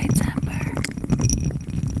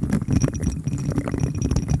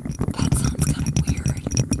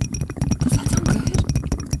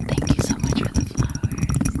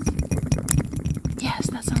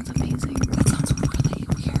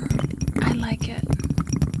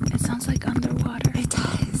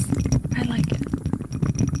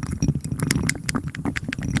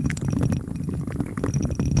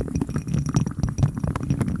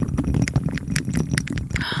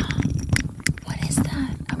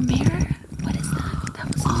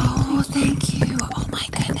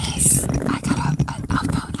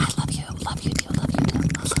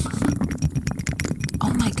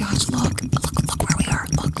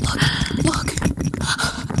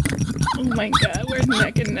my god, we're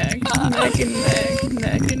neck and neck. Neck and neck.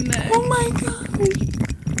 Neck and neck. Oh my gosh.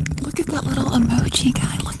 Look at that little emoji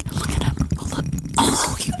guy. Look at him. Oh, look.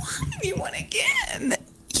 Oh, you won again.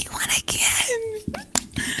 You won again.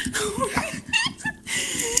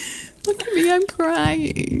 Look at me, I'm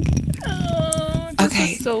crying. Oh, this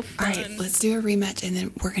Okay. is so fun. All right, let's do a rematch, and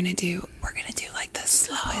then we're gonna do like the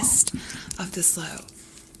slowest of the slow.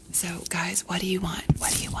 So, guys, what do you want?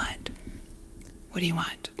 What do you want? What do you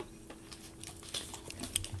want?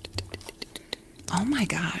 Oh my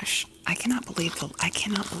gosh. I cannot believe the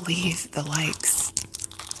likes.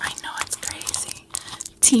 I know, it's crazy.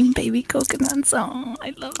 Team Baby Coconut song. I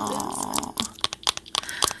love this. Aww.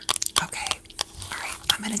 Okay. All right.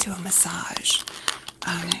 I'm gonna do a massage.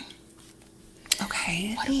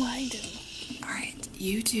 Okay. What do I do? All right.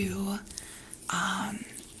 You do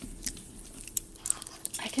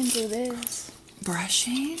I can do this.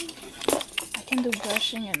 brushing. I can do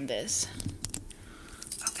brushing and this.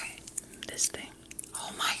 Okay. This thing.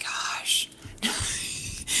 Oh my gosh.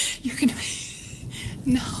 You're gonna.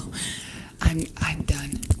 No. I'm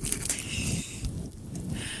done.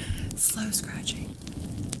 Slow scratching.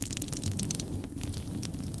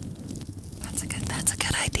 That's a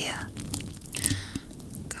good idea.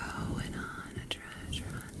 Going on a treasure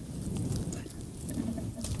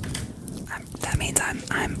hunt. That means I'm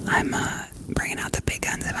bringing out the big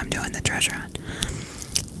guns if I'm doing the treasure hunt.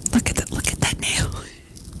 Look at that nail.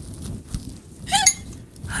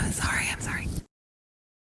 I'm sorry.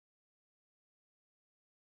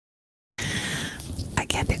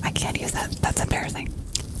 I can't use that. That's embarrassing.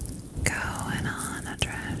 Going on a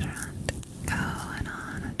treasure hunt. Going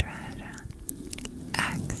on a treasure hunt.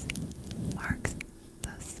 X marks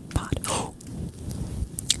the spot. Oh.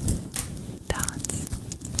 Dots.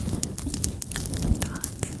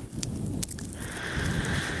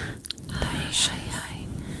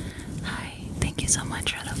 Hi. Thank you so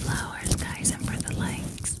much for the flowers, guys, and for the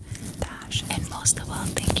likes. And most of all,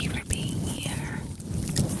 thank you for being here.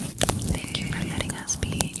 Thank you for letting us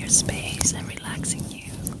be in your space and relaxing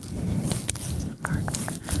you.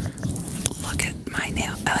 Look at my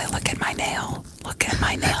nail. Look at my nail. Look at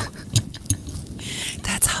my nail.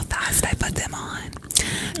 That's how fast I put them on.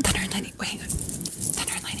 Thunder and lightning. Wait, hang on.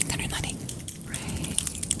 Thunder and lightning. Right.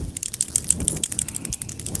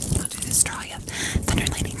 I'll do the straw, yep. Thunder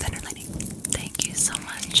and lightning. Thank you so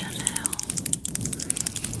much, Janelle.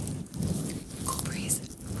 Cool breeze.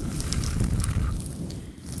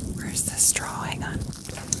 Where's the straw? Hang on.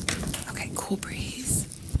 Okay, cool breeze.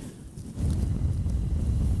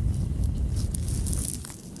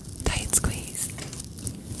 Tight squeeze.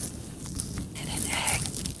 And an egg.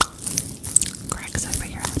 Cracks over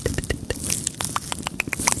your head.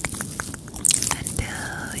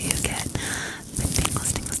 Until you get the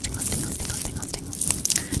tingles.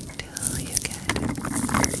 Until you get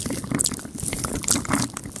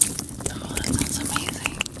Oh, that sounds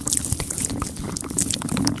amazing.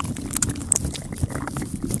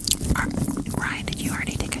 Ryan, did you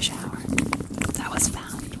already take a shower? That was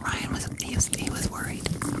found. Ryan he was worried.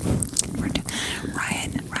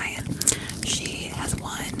 Ryan, she has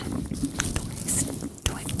won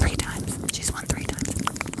three times. She's won 3 times.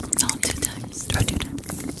 No, 2 times. Oh, 2 times.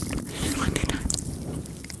 She won 2 times.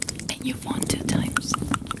 And you've won 2 times.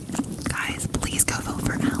 Guys, please go vote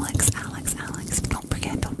for Alex. Don't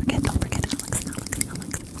forget Alex.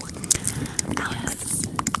 Yes.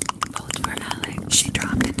 Vote for Alex. She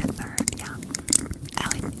dropped into 3rd, yeah.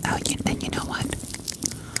 And you know what?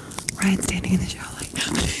 Ryan's standing in the shower like,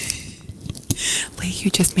 Lee, you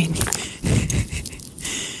just made me.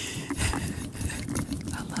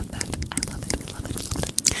 I love that. I love it.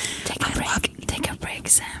 Take a break,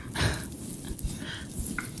 Sam.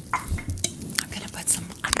 I'm gonna put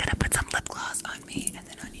some lip gloss on me and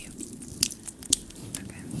then on you.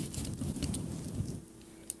 Okay.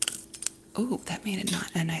 Ooh, that made it not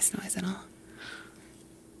a nice noise at all.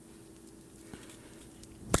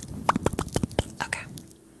 Okay.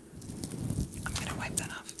 I'm gonna wipe that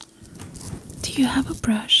off. Do you have a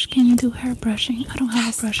brush? Can you do hair brushing? I don't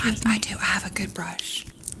have a brush with me. I do. I have a good brush.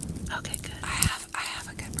 Okay, good. I have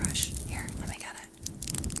a good brush. Here, let me get it.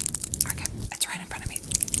 Okay, it's right in front of me.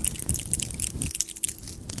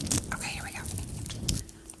 Okay, here we go.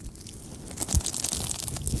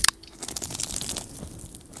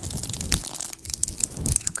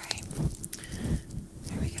 Okay.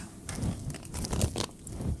 There we go.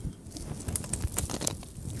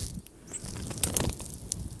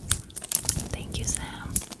 Thank you, Sam.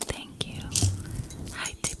 Thank you.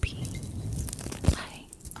 Hi, Tippy. Hi.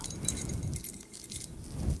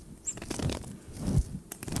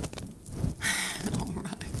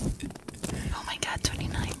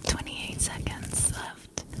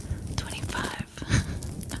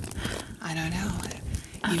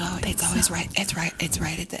 You always, it's always right. It's right. It's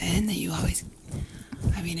right at the end that you always.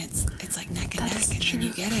 I mean, it's like neck and neck, and then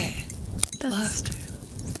you get it. That's true.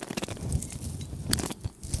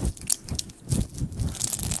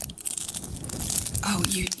 Oh,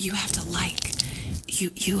 you have to like.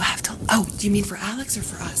 You have to. Oh, do you mean for Alex or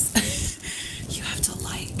for us? You have to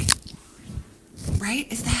like. Right?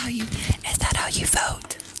 Is that how you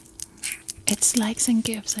vote? It's likes and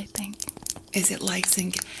gifts, I think. Is it likes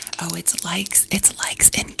and? Oh, it's likes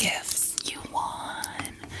and gifts. You won.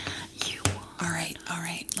 All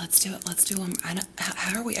right. Let's do it. Let's do them.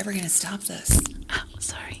 How are we ever gonna stop this? Oh,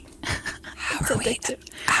 sorry. How are we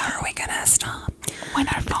gonna stop? When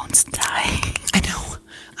our phones die. I know.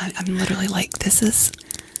 I'm literally like, this is.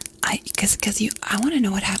 I want to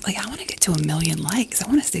know what happened. Like, I want to get to 1 million likes. I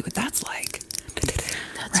want to see what that's like.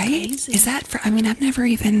 That's right? crazy. Is that for? I mean, I've never.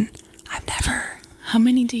 How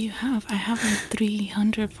many do you have? I have like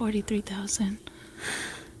 343,000.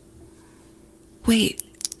 Wait.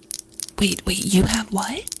 You have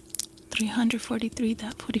what?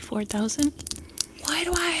 344,000. Why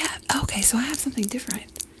do I have? Okay, so I have something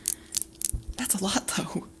different. That's a lot,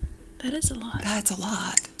 though. That is a lot. That's a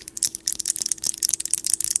lot.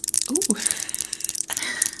 Ooh.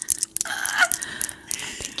 I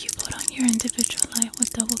think you put on your individual light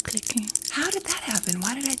with double clicking. How did that happen?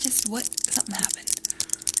 Why did I just, something happened?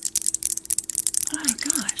 Oh my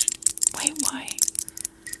gosh. Wait, why?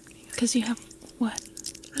 Because you have what?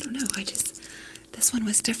 I don't know. This one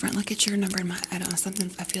was different. Look at your number and I don't know, something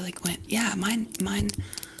I feel like went, yeah, mine, I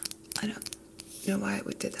don't know why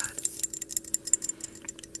it did that.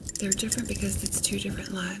 They're different because it's 2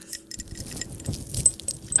 different lives.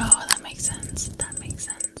 Oh, that makes sense.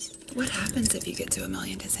 What happens if you get to 1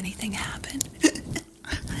 million? Does anything happen?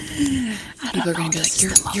 People are going to be like,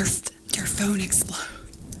 your phone explodes.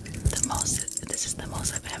 This is the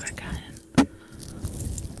most I've ever gotten.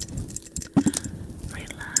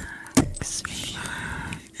 Relax.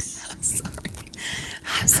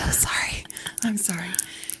 I'm so sorry. I'm sorry.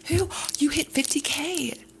 Who? You hit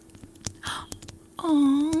 50K.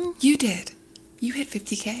 Oh, You did. You hit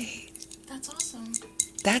 50K. that's awesome.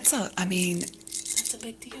 That's a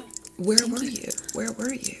big deal. Where were you?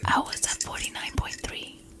 I was at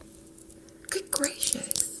 49.3. Good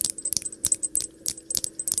gracious.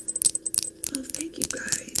 Oh, thank you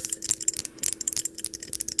guys.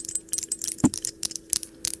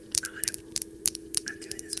 I'm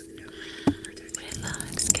doing this with no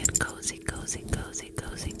Relax, get cozy.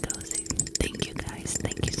 Thank you guys.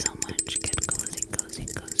 Thank you so much. Get cozy.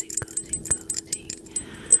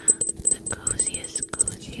 The coziest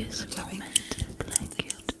romantic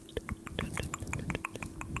blanket.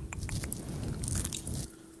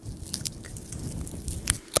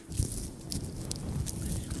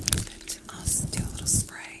 I'll do a little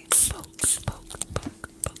spray. Poke.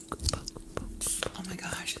 Oh my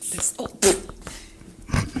gosh.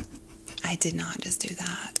 I did not just do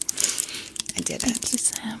that. I didn't. Thank you,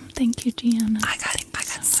 Sam. Thank you, Gianna. I got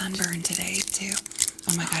sunburned today too.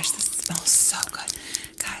 Oh my gosh, this smells so good.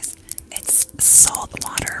 Guys, it's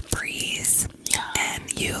saltwater breeze. Yeah. And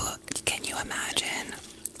can you imagine?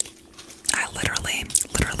 I literally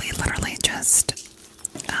just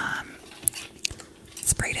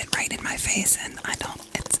sprayed it right in my face, and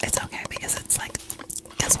it's okay because it's like,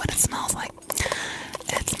 guess what it smells like?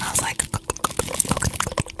 It smells like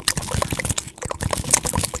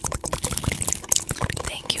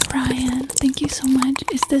Thank you, Ryan. Thank you so much.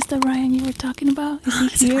 Is this the Ryan you were talking about? Is he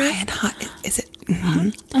is here? it Ryan Hot? Is it?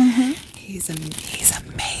 Mm-hmm. Uh-huh. He's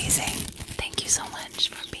amazing. Thank you so much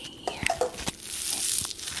for being here.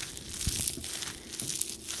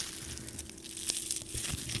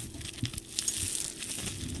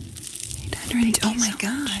 Oh my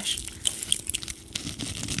gosh.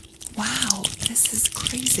 Wow, this is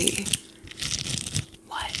crazy.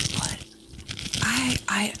 What?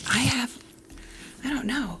 I don't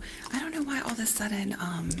know. I don't know why all of a sudden,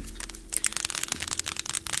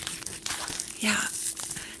 yeah.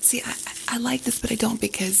 See, I like this, but I don't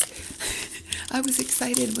because I was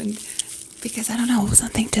excited because I don't know,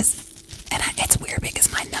 something just, and it's weird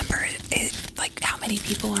because my number is, like, how many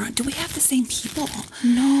people are on? Do we have the same people?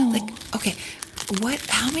 No. Like, okay,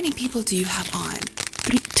 how many people do you have on?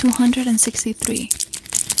 263.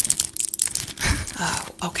 Oh,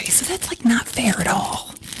 okay, so that's like not fair at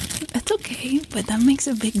all. That's okay, but that makes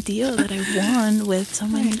a big deal that I won with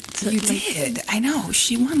someone. You did. I know.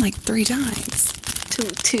 She won like 3 times.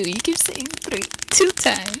 Two. You keep saying 3. 2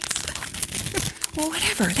 times. Well,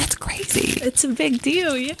 whatever. That's crazy. It's a big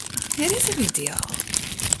deal, yeah. It is a big deal.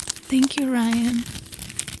 Thank you, Ryan.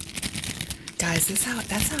 Guys, that's how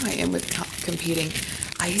I am with competing.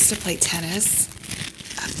 I used to play tennis.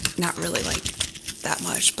 Not really like that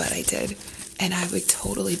much, but I did. And I would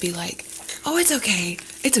totally be like, oh, it's okay.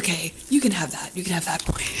 It's okay. You can have that. You can have that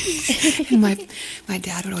point. And my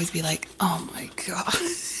dad would always be like, oh my God.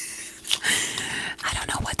 I don't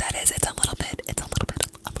know what that is. It's a little bit of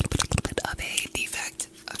a defect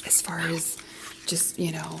as far as just,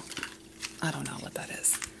 you know, I don't know what that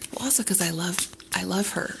is. Well, also because I love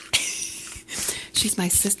her. She's my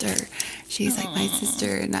sister. She's like my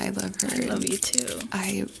sister, and I love her. I love you too.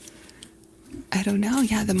 I don't know.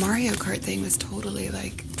 Yeah, the Mario Kart thing was totally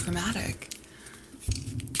like dramatic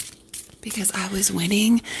because I was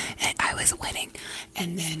winning,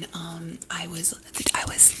 and then I was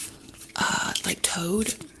like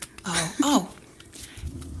Toad. Oh.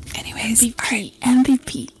 Anyways, MVP. all right.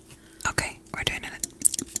 MVP. Okay, we're doing it.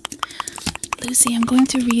 Lucy, I'm going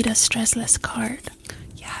to read a stressless card.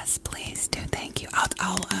 Yes, please do. Thank you.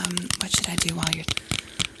 I'll what should I do while you're?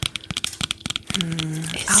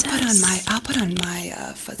 I'll put on my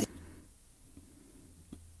fuzzy.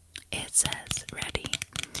 It says, ready.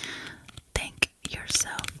 Thank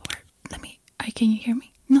yourself. Or can you hear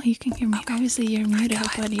me? No, you can hear me. Okay. Obviously, you're muted, Right,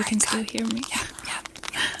 but you can still hear me. Yeah. I'm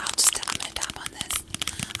gonna tap on this.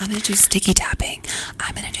 I'm gonna do sticky tapping.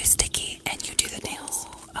 I'm gonna do sticky, and you do the nails.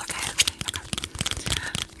 Okay.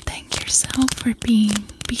 Thank yourself for being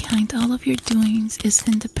behind all of your doings is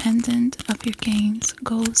independent of your gains,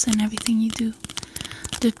 goals, and everything you do.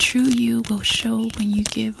 The true you will show when you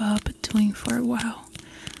give up doing for a while.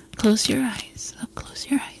 Close your eyes. Oh, close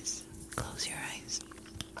your eyes. Close your eyes.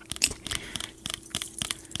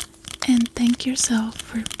 And thank yourself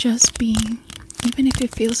for just being. Even if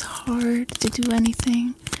it feels hard to do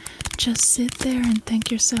anything, just sit there and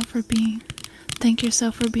thank yourself for being. Thank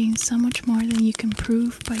yourself for being so much more than you can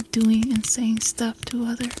prove by doing and saying stuff to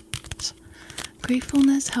others.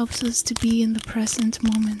 Gratefulness helps us to be in the present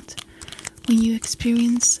moment. When you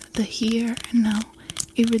experience the here and now,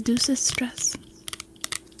 it reduces stress.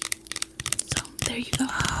 So, there you go.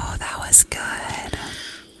 Oh, that was good.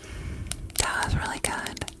 That was really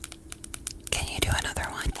good. Can you do another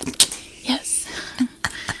one? Yes.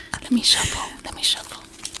 Let me shuffle.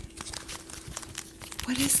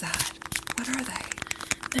 What is that? What are they?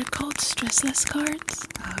 They're called stressless cards.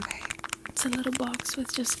 Okay. It's a little box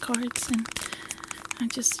with just cards, and I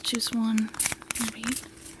just choose one and read.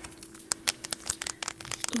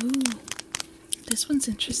 Ooh, this one's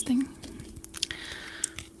interesting.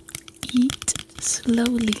 Eat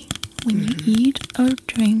slowly. When you eat or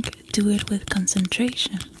drink, do it with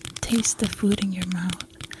concentration. Taste the food in your mouth.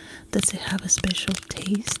 Does it have a special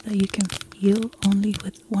taste that you can feel only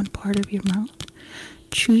with one part of your mouth?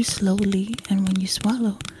 Chew slowly, and when you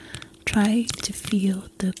swallow, try to feel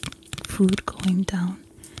the food going down.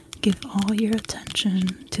 Give all your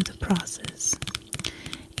attention to the process.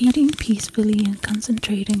 Eating peacefully and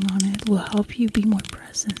concentrating on it will help you be more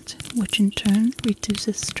present, which in turn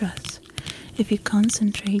reduces stress. If you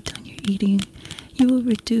concentrate on your eating, you will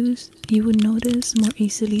notice more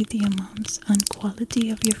easily the amounts and quality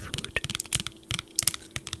of your food.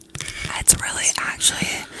 That's really actually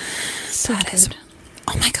So that is. good.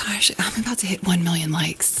 Oh my gosh, I'm about to hit 1 million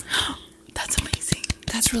likes. That's amazing.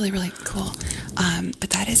 That's really, really cool. But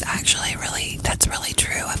that's really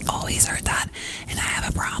true. I've always heard that, and I have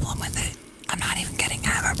a problem with it. I'm not even kidding. I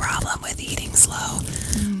have a problem with eating slow.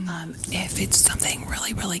 If it's something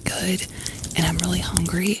really, really good and I'm really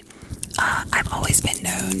hungry, I've always been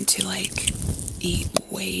known to like eat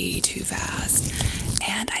way too fast.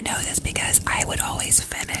 And I know this because I would always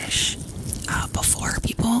finish before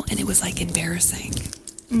people, and it was like embarrassing.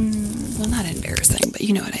 Well, not embarrassing, but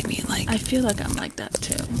you know what I mean. Like, I feel like I'm like that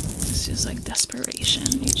too. It's just like desperation.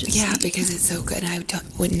 You just yeah, eat. because it's so good, and I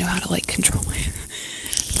wouldn't know how to like control it.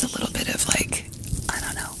 It's a little bit of like, I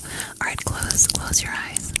don't know. All right, close your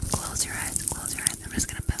eyes. Close your eyes. I'm just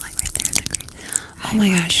gonna put like right there in the green. Oh my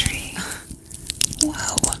gosh.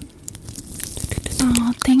 Whoa.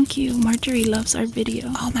 Oh, thank you. Marjorie loves our video.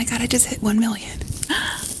 Oh my god, I just hit 1 million.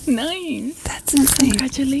 Nice. That's insane.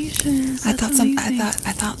 Congratulations. I That's thought amazing. I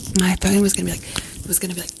thought my phone was gonna be like start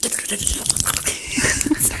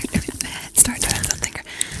doing something.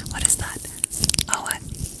 What is that? Oh,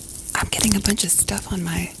 I'm getting a bunch of stuff on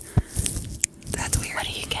my. That's weird. What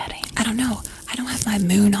are you getting? I don't know. I don't have my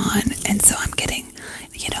moon on, and so I'm getting.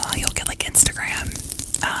 You know how you'll get like Instagram.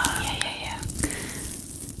 Yeah.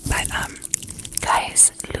 But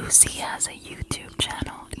Guys, Lucy has a YouTube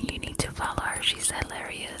channel. You need to follow her. She's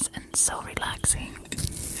hilarious and so relaxing.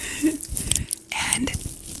 And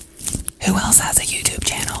who else has a YouTube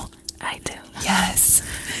channel? I do. Yes.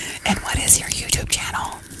 And what is your YouTube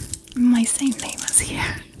channel? My same name is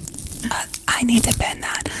here. I need to pin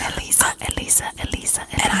that. Elisa.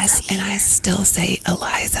 And I still say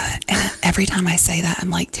Eliza. And every time I say that, I'm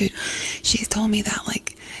like, dude, she's told me that,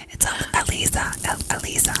 like, it's Elisa.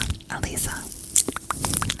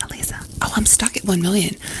 Oh, I'm stuck at 1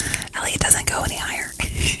 million. Ellie, it doesn't go any higher.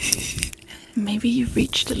 Maybe you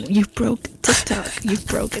broke TikTok. You've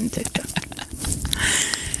broken TikTok.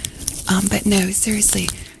 But no, seriously,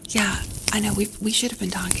 yeah, I know we should have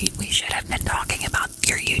been talking. We should have been talking about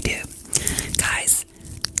your YouTube, guys.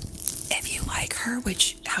 If you like her,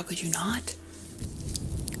 which how could you not?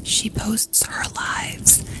 She posts her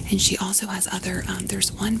lives, and she also has other.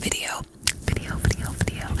 There's one video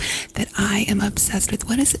that I am obsessed with.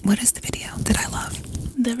 What is the video that I love?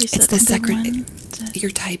 It's the second one.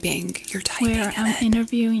 You're typing. Where I'm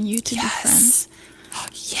interviewing YouTube friends.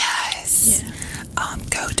 Yes. Yeah.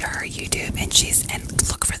 Go to her YouTube and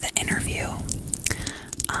look for the interview.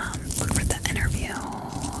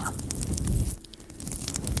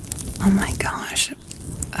 Oh my gosh.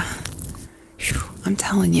 I'm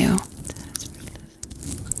telling you.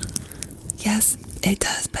 Yes, it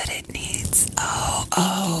does, but it needs.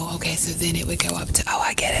 Oh, okay. So then it would go up to. Oh,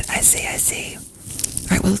 I get it. I see.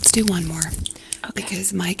 All right. Well, let's do one more. Okay.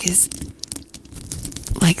 Because Mike is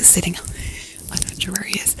like sitting. I'm not sure where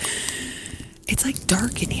he is. It's like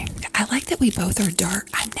dark in here. I like that we both are dark.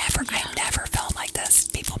 I've never filmed like this.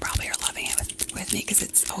 People probably are loving it with me because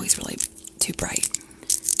it's always really too bright.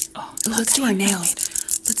 Oh, let's do our nails.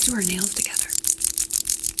 Let's do our nails together.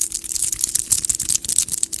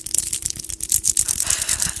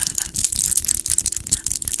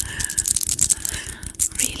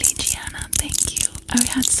 Really, Gianna, thank you. I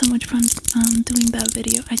had so much fun doing that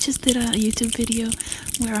video. I just did a YouTube video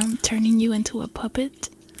where I'm turning you into a puppet.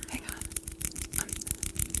 Hang on.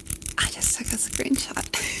 I just took a screenshot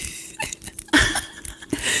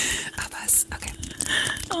of us. Okay.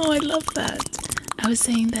 Oh, I love that. I was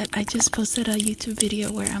saying that I just posted a YouTube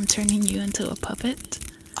video where I'm turning you into a puppet.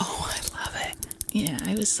 Oh, I love it. Yeah,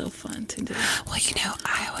 it was so fun to do. Well,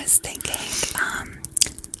 I was thinking,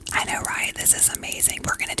 I know, right? This is amazing.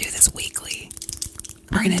 We're going to do this weekly.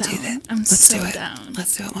 We're going to do this. Let's do it. Down.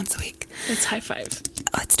 Let's do it once a week. Let's high five.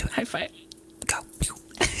 Let's do it. High five. Go.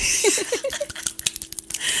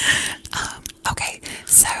 Okay,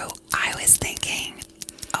 so I was thinking,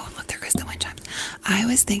 oh, look, there goes the wind chimes. I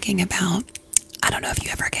was thinking about, I don't know if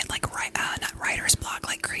you ever get like not writer's block,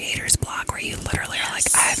 like creator's block, where you literally are like,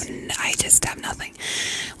 I just have nothing.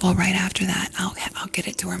 Well, right after that, I'll get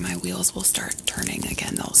it to where my wheels will start turning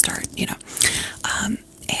again. They'll start,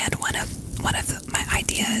 and one of my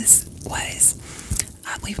ideas was,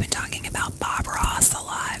 we've been talking about Bob Ross a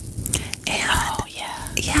lot. And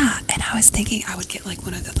yeah, and I was thinking I would get like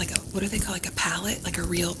one of the, like a, what do they call, like a palette, like a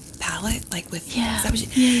real palette, like with, is that what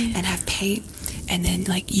you, and have paint, and then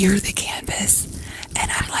like you're the canvas,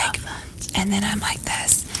 and I'm like, and then I'm like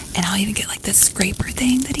this, and I'll even get like this scraper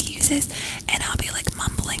thing that he uses, and I'll be like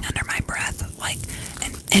mumbling under my breath, like,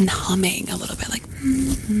 and humming a little bit, like,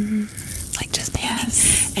 like just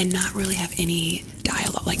painting, and not really have any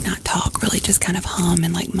dialogue, like not talk, really just kind of hum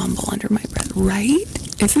and like mumble under my breath, right?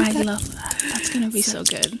 I love that. That's gonna be so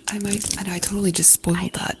good. I know I totally just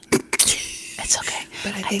spoiled that. It's okay.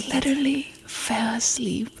 But I literally fell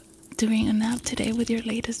asleep during a nap today with your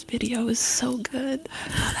latest video. It was so good.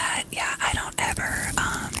 I don't ever.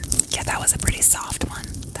 That was a pretty soft one.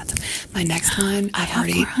 That's my next one. I have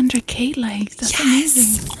 400K likes. That's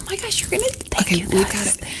amazing. Oh my gosh, you're gonna.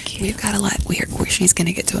 We've got to let. She's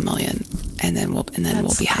gonna get to 1 million, and then we'll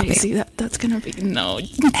be happy. That's gonna be no.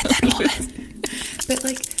 And then but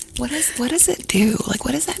like, what does it do? Like,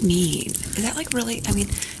 what does that mean? Is that like really? I mean,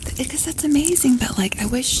 because that's amazing. But like, I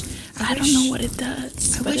don't know what it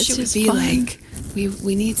does. I wish it would be fun. Like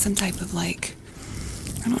we need some type of like,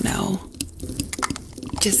 I don't know.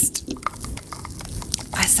 Just,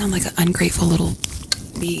 I sound like an ungrateful little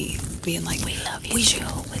bee being like, we love you. We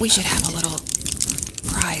should have a little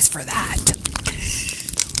prize for that.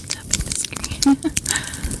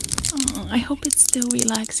 Oh, I hope it's still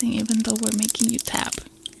relaxing even though we're making you tap.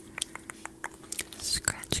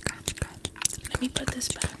 Scratch. Let me put this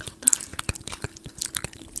back. Hold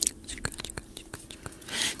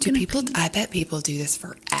on. I bet people do this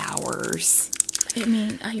for hours. I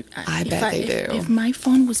mean, I bet they do. If my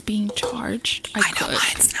phone was being charged, I know could.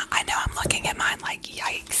 Mine's not. I know. I'm looking at mine like,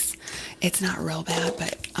 yikes. It's not real bad,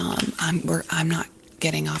 but I'm not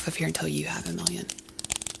getting off of here until you have 1 million.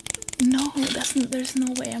 No, there's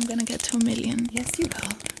no way I'm gonna get to 1 million. Yes, you will.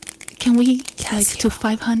 Can we to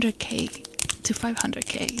 500K? To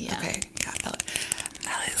 500K, yeah. Okay, yeah.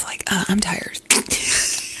 Ellie's like, I'm tired.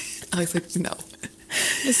 I was like, no.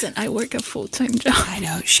 Listen, I work a full-time job. I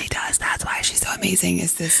know she does. That's why she's so amazing.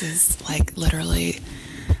 This is like literally,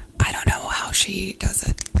 I don't know how she does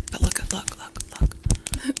it. But look.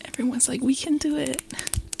 Everyone's like, we can do it.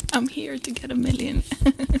 I'm here to get 1 million.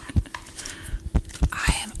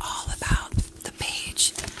 I am all about the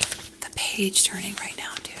page turning right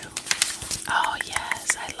now too. Oh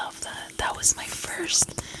yes, I love that. That was my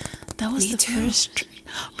first. That was Me the too. first.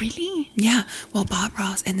 Really? Yeah. Well, Bob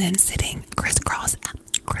Ross, and then sitting crisscross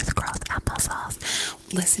applesauce,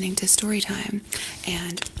 listening to story time,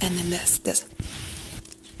 and then this,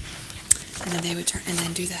 and then they would turn and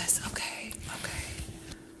then do this. Okay.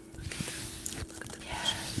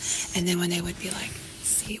 Yes. And then when they would be like,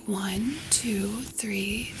 see, 1, 2,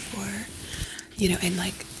 3, 4, you know, and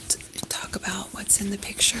like talk about what's in the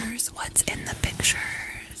pictures.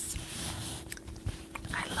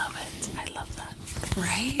 I love it. I love that.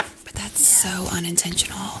 Right? But that's so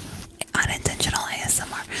unintentional. Unintentional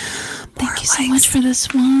ASMR. Thank you so much for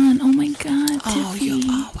this one. Oh my God, Tiffy.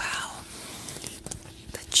 Oh wow.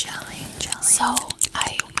 The jelly. So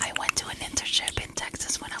I went to an internship in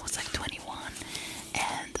Texas when I was like 21,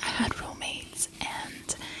 and I had roommates,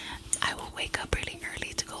 and I would wake up really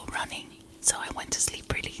early to go running. So I went to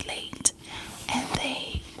sleep really late, and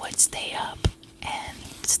they would stay up and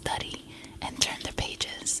study and turn the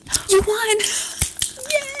pages. You won.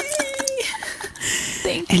 Yay!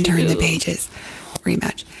 Thank you. And turn the pages.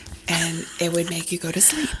 Rematch. And it would make you go to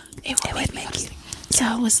sleep. It would make you. So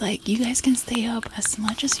I was like, you guys can stay up as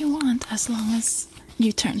much as you want, as long as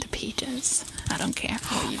you turn the pages. I don't care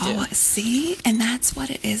what you do. Oh, see? And that's what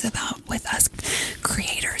it is about with us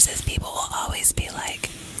creators, is people will always be like,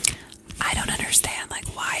 I don't understand, like,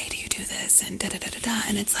 why do you do this? And da-da-da-da-da.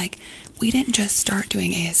 And it's like, we didn't just start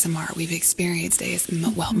doing ASMR. We've experienced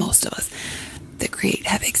ASMR. Well, most of us that create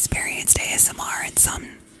have experienced ASMR in some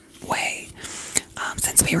way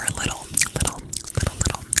since we were little.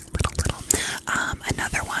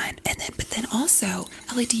 Another one, and but then also,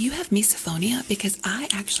 Ellie, do you have misophonia? Because I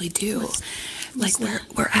actually do.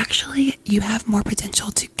 We're actually, you have more potential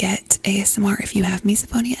to get ASMR if you have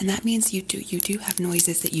misophonia, and that means you do have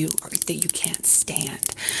noises that you can't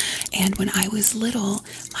stand. And when I was little,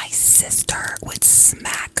 my sister would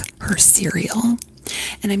smack her cereal.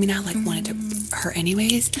 And I mean, I wanted to her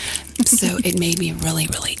anyways, so it made me really,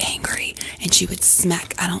 really angry. And she would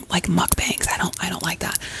smack. I don't like mukbangs. I don't like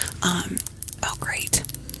that. Oh, great.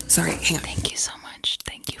 Sorry, hang on. Thank you so much.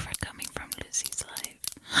 Thank you for coming from Lucy's life.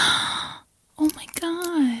 Oh my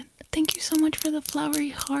God. Thank you so much for the flowery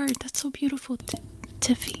heart. That's so beautiful.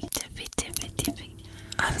 Tiffy.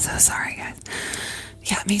 I'm so sorry, guys.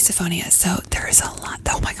 Yeah, misophonia. So there is a lot.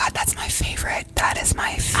 Oh my God, that's my favorite. That is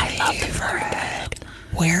my favorite. I love the flowery.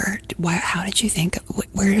 How did you think?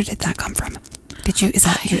 Where did that come from? Is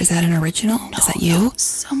that an original? No, is that you? No.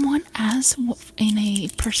 Someone asked in a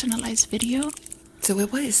personalized video. So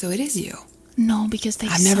it is you. No, because they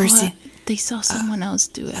saw someone else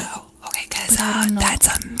do it. Oh, okay, because that's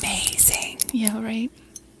amazing. Yeah, right?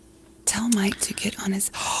 Tell Mike to get on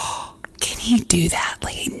his... Can he do that?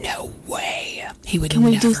 Like, no way. He would Can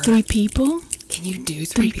never. we do 3 people? Can you do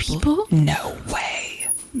 3 people? No way.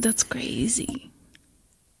 That's crazy.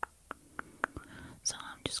 So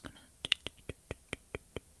I'm just gonna...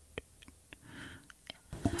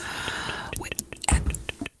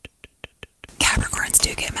 Capricorns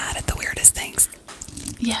do get mad at the weirdest things.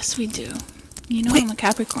 Yes, we do. You know, I'm a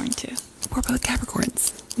Capricorn too. We're both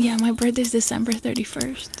Capricorns. Yeah, my birthday's December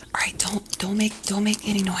 31st. All right, don't make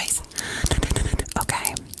any noise.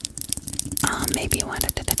 Okay. Maybe you want to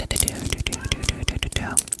do.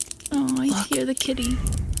 Oh, I hear the kitty.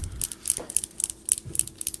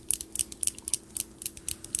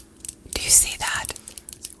 Do you see that?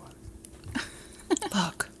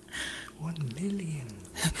 Look. 1 million.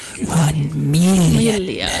 1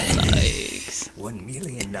 million. Likes. $1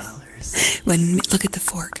 million. Look at the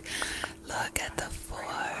fork. Look at the fork.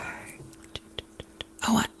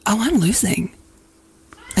 Oh, I'm losing.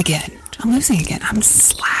 Again. I'm losing again. I'm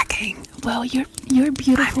slacking. Well, your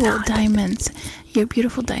beautiful diamonds. Your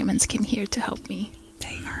beautiful diamonds came here to help me.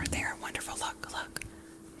 They are wonderful. Look.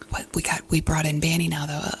 What we brought in Banny now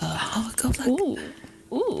though. Go look.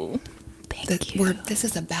 Ooh. Thank you. This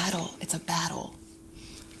is a battle. It's a battle.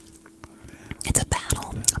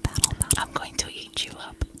 I'm going to eat you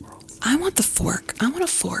up. I want the fork. I want a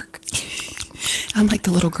fork. I'm like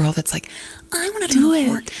the little girl that's like, I want to do do it. the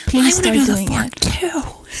fork. Please I want to start do the doing fork it. too.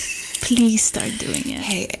 Please start doing it.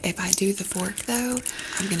 Hey, if I do the fork though,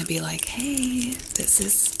 I'm gonna be like, hey,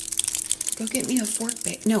 go get me a fork,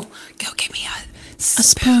 babe. No, go get me a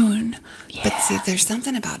spoon. Yeah. But see, there's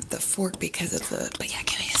something about the fork because of but yeah,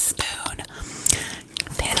 give me a spoon.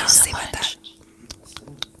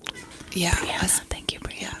 Yeah. Brianna, thank you,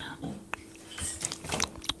 Brianna.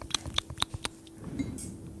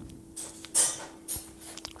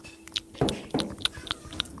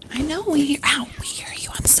 I know we hear. Ow, we hear you.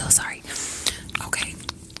 I'm so sorry. Okay.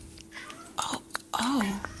 Oh,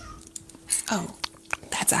 oh, oh.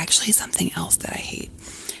 That's actually something else that I hate.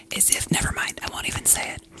 Is if never mind. I won't even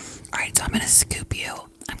say it. All right. So I'm gonna scoop you.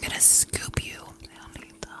 I'm gonna scoop you.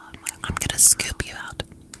 I'm gonna scoop you out.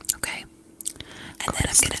 Okay. And then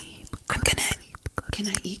Can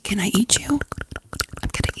I eat? Can I eat you? I'm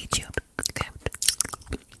gonna eat you. Okay.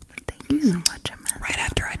 Thank you so much, Amanda. Right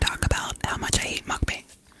after I talk about how much I hate mukbang,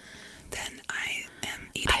 then I am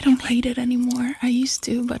eating. I don't hate it anymore. I used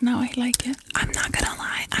to, but now I like it. I'm not gonna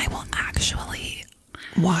lie. I will actually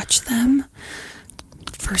watch them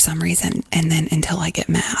for some reason, and then until I get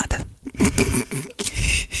mad.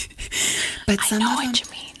 But I some know of them, what you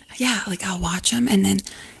mean. yeah, like I'll watch them, and then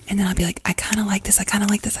I'll be like, I kind of like this. I kind of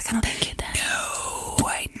like this. I kind of. Thank you, Dad. No,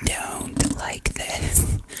 I don't like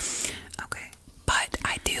this. Okay, but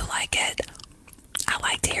I do like it. I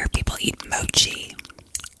like to hear people eat mochi.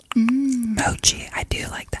 Mochi, I do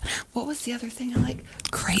like that. What was the other thing I like?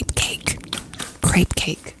 Crepe cake. Crepe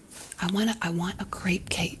cake. I want a crepe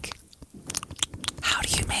cake. How do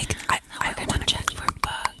you make? I want to check for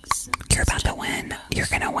bugs. You're about to win. You're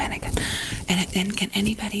gonna win again. And then, can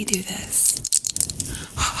anybody do this?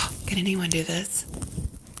 Can anyone do this?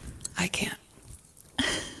 I can't.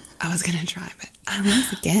 I was gonna try, but I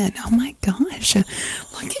was again. Oh my gosh!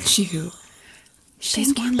 Look at you. She's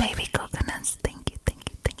Thank won you, like. baby coconuts. Thank you, thank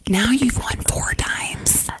you, thank you. Now you've won 4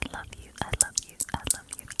 times. I love you. I love you. I love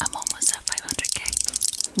you. I'm almost at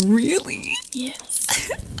 500K. Really? Yes.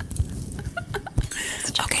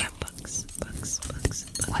 Okay. Bugs.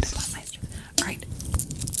 What about my? All right.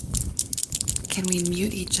 Can we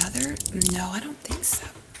mute each other? No, I don't think so.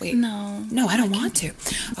 Wait. No. No, I don't want to.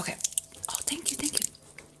 Okay. Oh, thank you.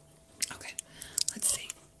 Okay. Let's see.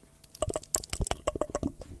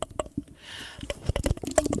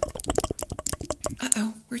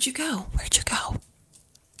 Uh-oh. Where'd you go?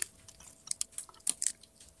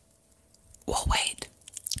 We'll wait.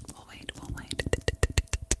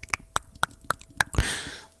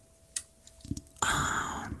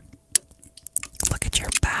 Look at your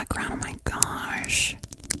background. Oh my gosh.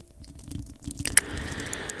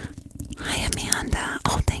 Hi, Amanda.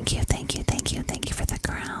 Oh, thank you for the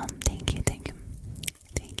crown. Thank you.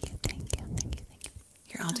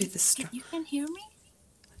 Here, I'll do this straw. You can hear me?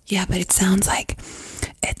 Yeah, but it's okay.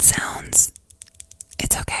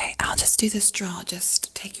 I'll just do the straw.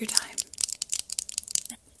 Just take your time.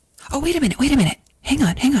 Oh, wait a minute. Hang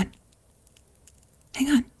on.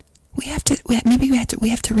 We have to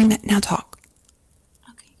now talk.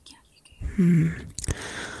 Okay, yeah, you can.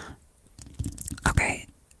 Okay.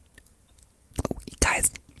 Guys.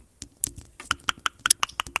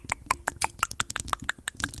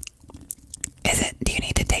 Do you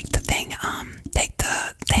need to take the thing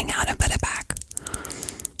out and put it back?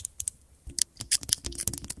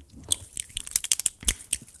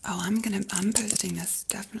 Oh, I'm posting this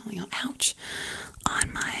definitely on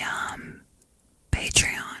my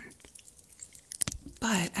Patreon.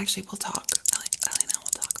 But actually we'll talk. Ellie and I will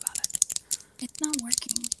talk about it. It's not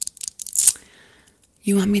working. Do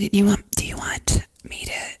you want me to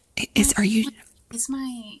It's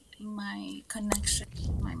my connection,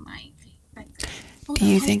 my mic. do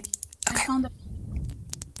you think I okay. found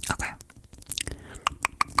Okay.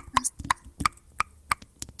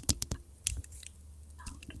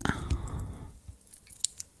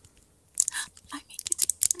 I made it.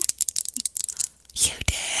 You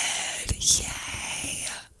did. Yay.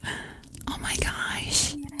 Oh my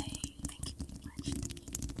gosh. Yay. Thank you very much.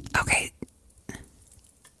 Okay.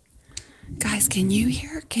 Guys, can you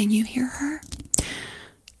hear her?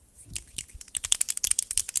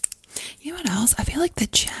 You know what else? I feel like the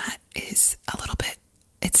chat is a little bit,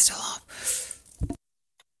 it's still off.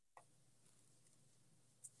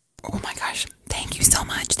 Oh my gosh. Thank you so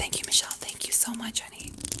much. Thank you, Michelle. Thank you so much,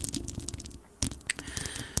 honey.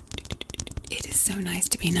 It is so nice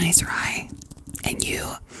to be nice, Ryan. And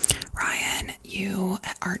you, Ryan, you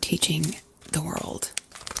are teaching the world.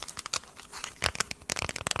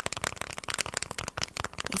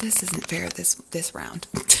 Well, this isn't fair this round.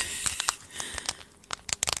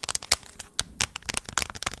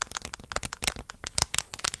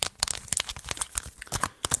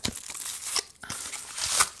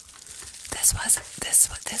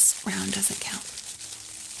 This round doesn't count.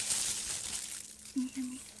 Can you hear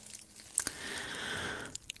me?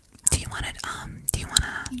 Do you want to Can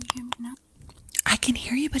you hear me now? I can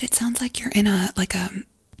hear you, but it sounds like you're in a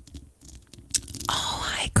Oh,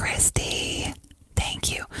 hi, Christy.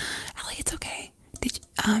 Thank you.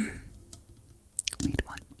 Wait,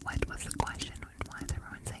 what was the question? Why is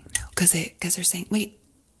everyone saying no? Because they're saying, wait,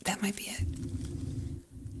 that might be it.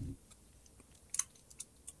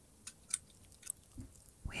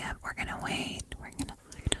 We're gonna wait. We're gonna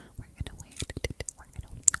wait.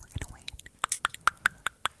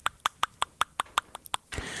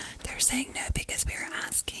 They're saying no because we were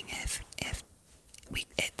asking if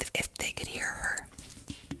they could hear her.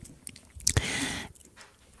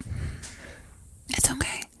 It's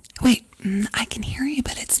okay. Wait, I can hear you,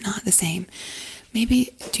 but it's not the same.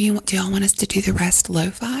 Maybe do y'all want us to do the rest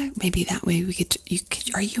lo-fi? Maybe that way we could.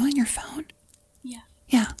 Are you on your phone? Yeah.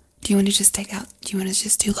 Yeah. Do you want to just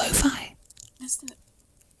do lo-fi? Let's do it.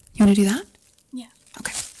 You want to do that? Yeah.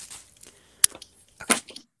 Okay.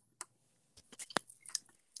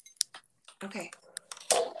 Okay.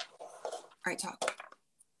 All right, talk.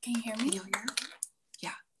 Can you hear me? Can you hear?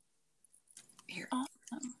 Yeah. Here.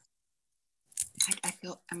 Awesome. I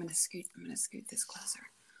feel I'm gonna scoot this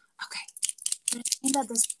closer. Okay. I think that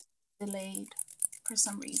this is delayed for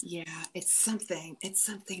some reason. Yeah, it's something.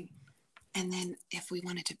 And then if we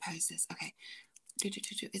wanted to post this, okay.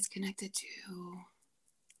 It's connected to. All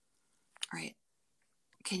right.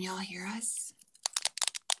 Can y'all hear us?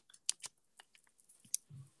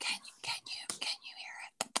 Can you hear it? Okay.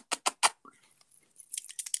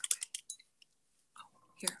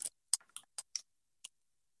 Here.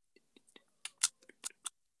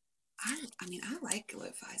 I like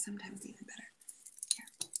lo-fi, sometimes even better. Here.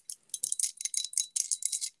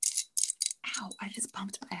 Ow, I just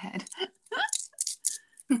bumped my head.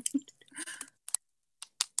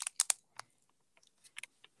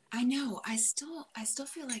 I know. I still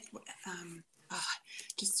feel like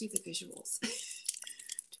just do the visuals.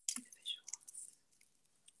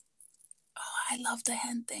 Oh, I love the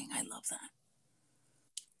hand thing. I love that.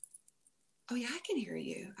 Oh yeah, I can hear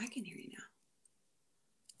you now.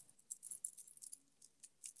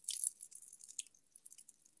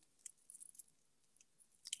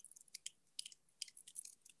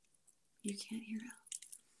 You can't hear it.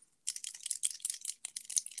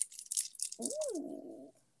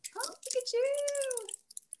 Ooh. Oh, look at you.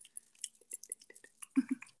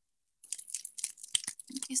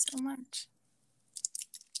 Thank you so much.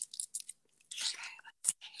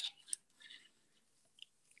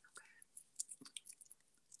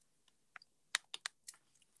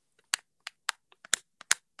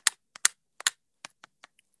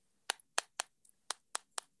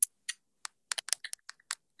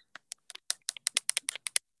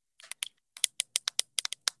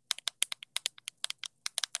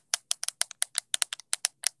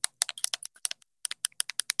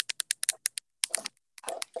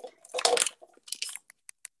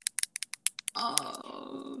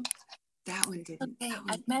 Oh, that one didn't. Okay, That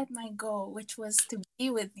one. I met my goal, which was to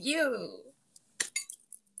be with you.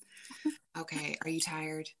 Okay, are you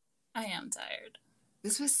tired? I am tired.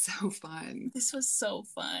 This was so fun. This was so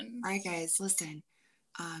fun. All right, guys, listen.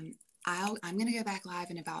 I'm gonna go back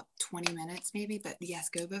live in about 20 minutes, maybe. But yes,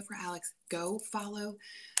 go vote for Alex. Go follow.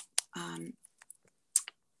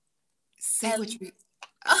 Say what you.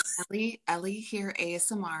 Ellie here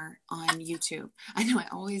ASMR on YouTube. I know.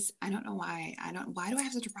 I don't know why. Why do I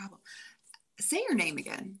have such a problem? Say your name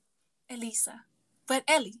again. Elisa, but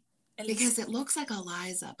Ellie. Elisa. Because it looks like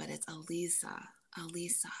Eliza, but it's Elisa.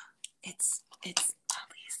 Elisa. It's Elisa.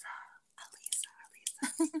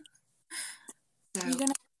 So You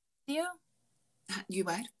gonna video? You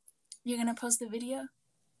what? You're gonna post the video?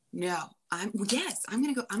 No, I'm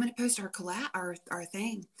gonna post our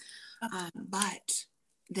thing. Okay. But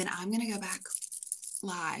then I'm gonna go back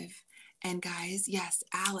live, and guys, yes,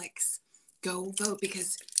 Alex, go vote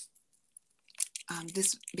because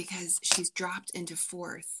she's dropped into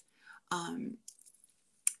fourth, and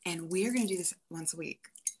we're gonna do this once a week.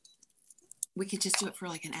 We could just do it for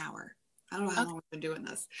like an hour. I don't know how long we've been doing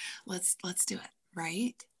this. Let's do it,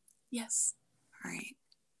 right? Yes. All right.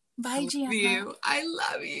 Bye, Gianna. I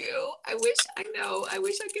love you. I wish I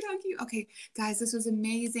could hug you. Okay, guys, this was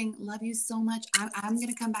amazing. Love you so much. I'm going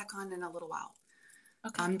to come back on in a little while.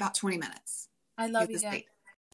 Okay. About 20 minutes. I love you guys.